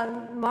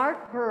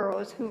 Mark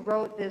Burrows, who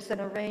wrote this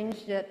and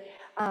arranged it,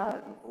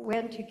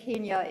 went to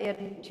Kenya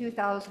in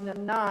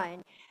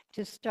 2009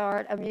 to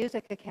start a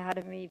music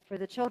academy for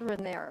the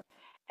children there.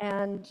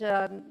 And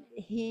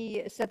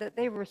he said that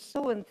they were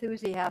so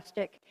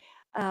enthusiastic.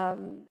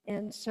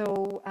 And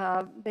so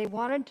they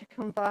wanted to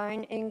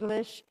combine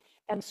English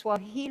and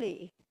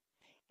Swahili.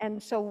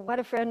 And so what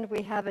a friend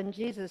we have in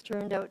Jesus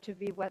turned out to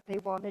be what they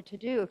wanted to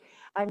do.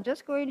 I'm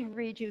just going to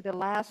read you the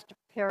last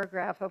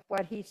paragraph of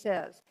what he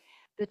says.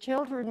 The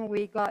children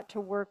we got to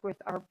work with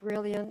are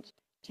brilliant,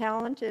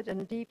 talented,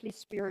 and deeply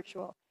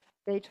spiritual.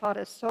 They taught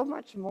us so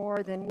much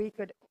more than we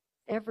could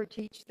ever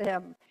teach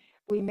them.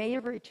 We may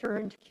have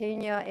returned to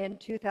Kenya in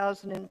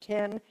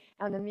 2010,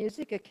 and the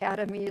Music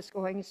Academy is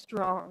going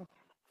strong.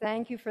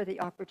 thank you for the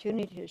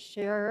opportunity to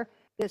share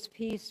this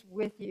piece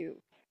with you.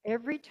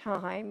 Every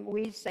time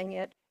we sing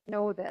it,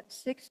 know that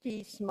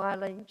 60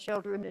 smiling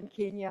children in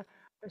Kenya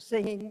are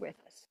singing with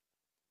us.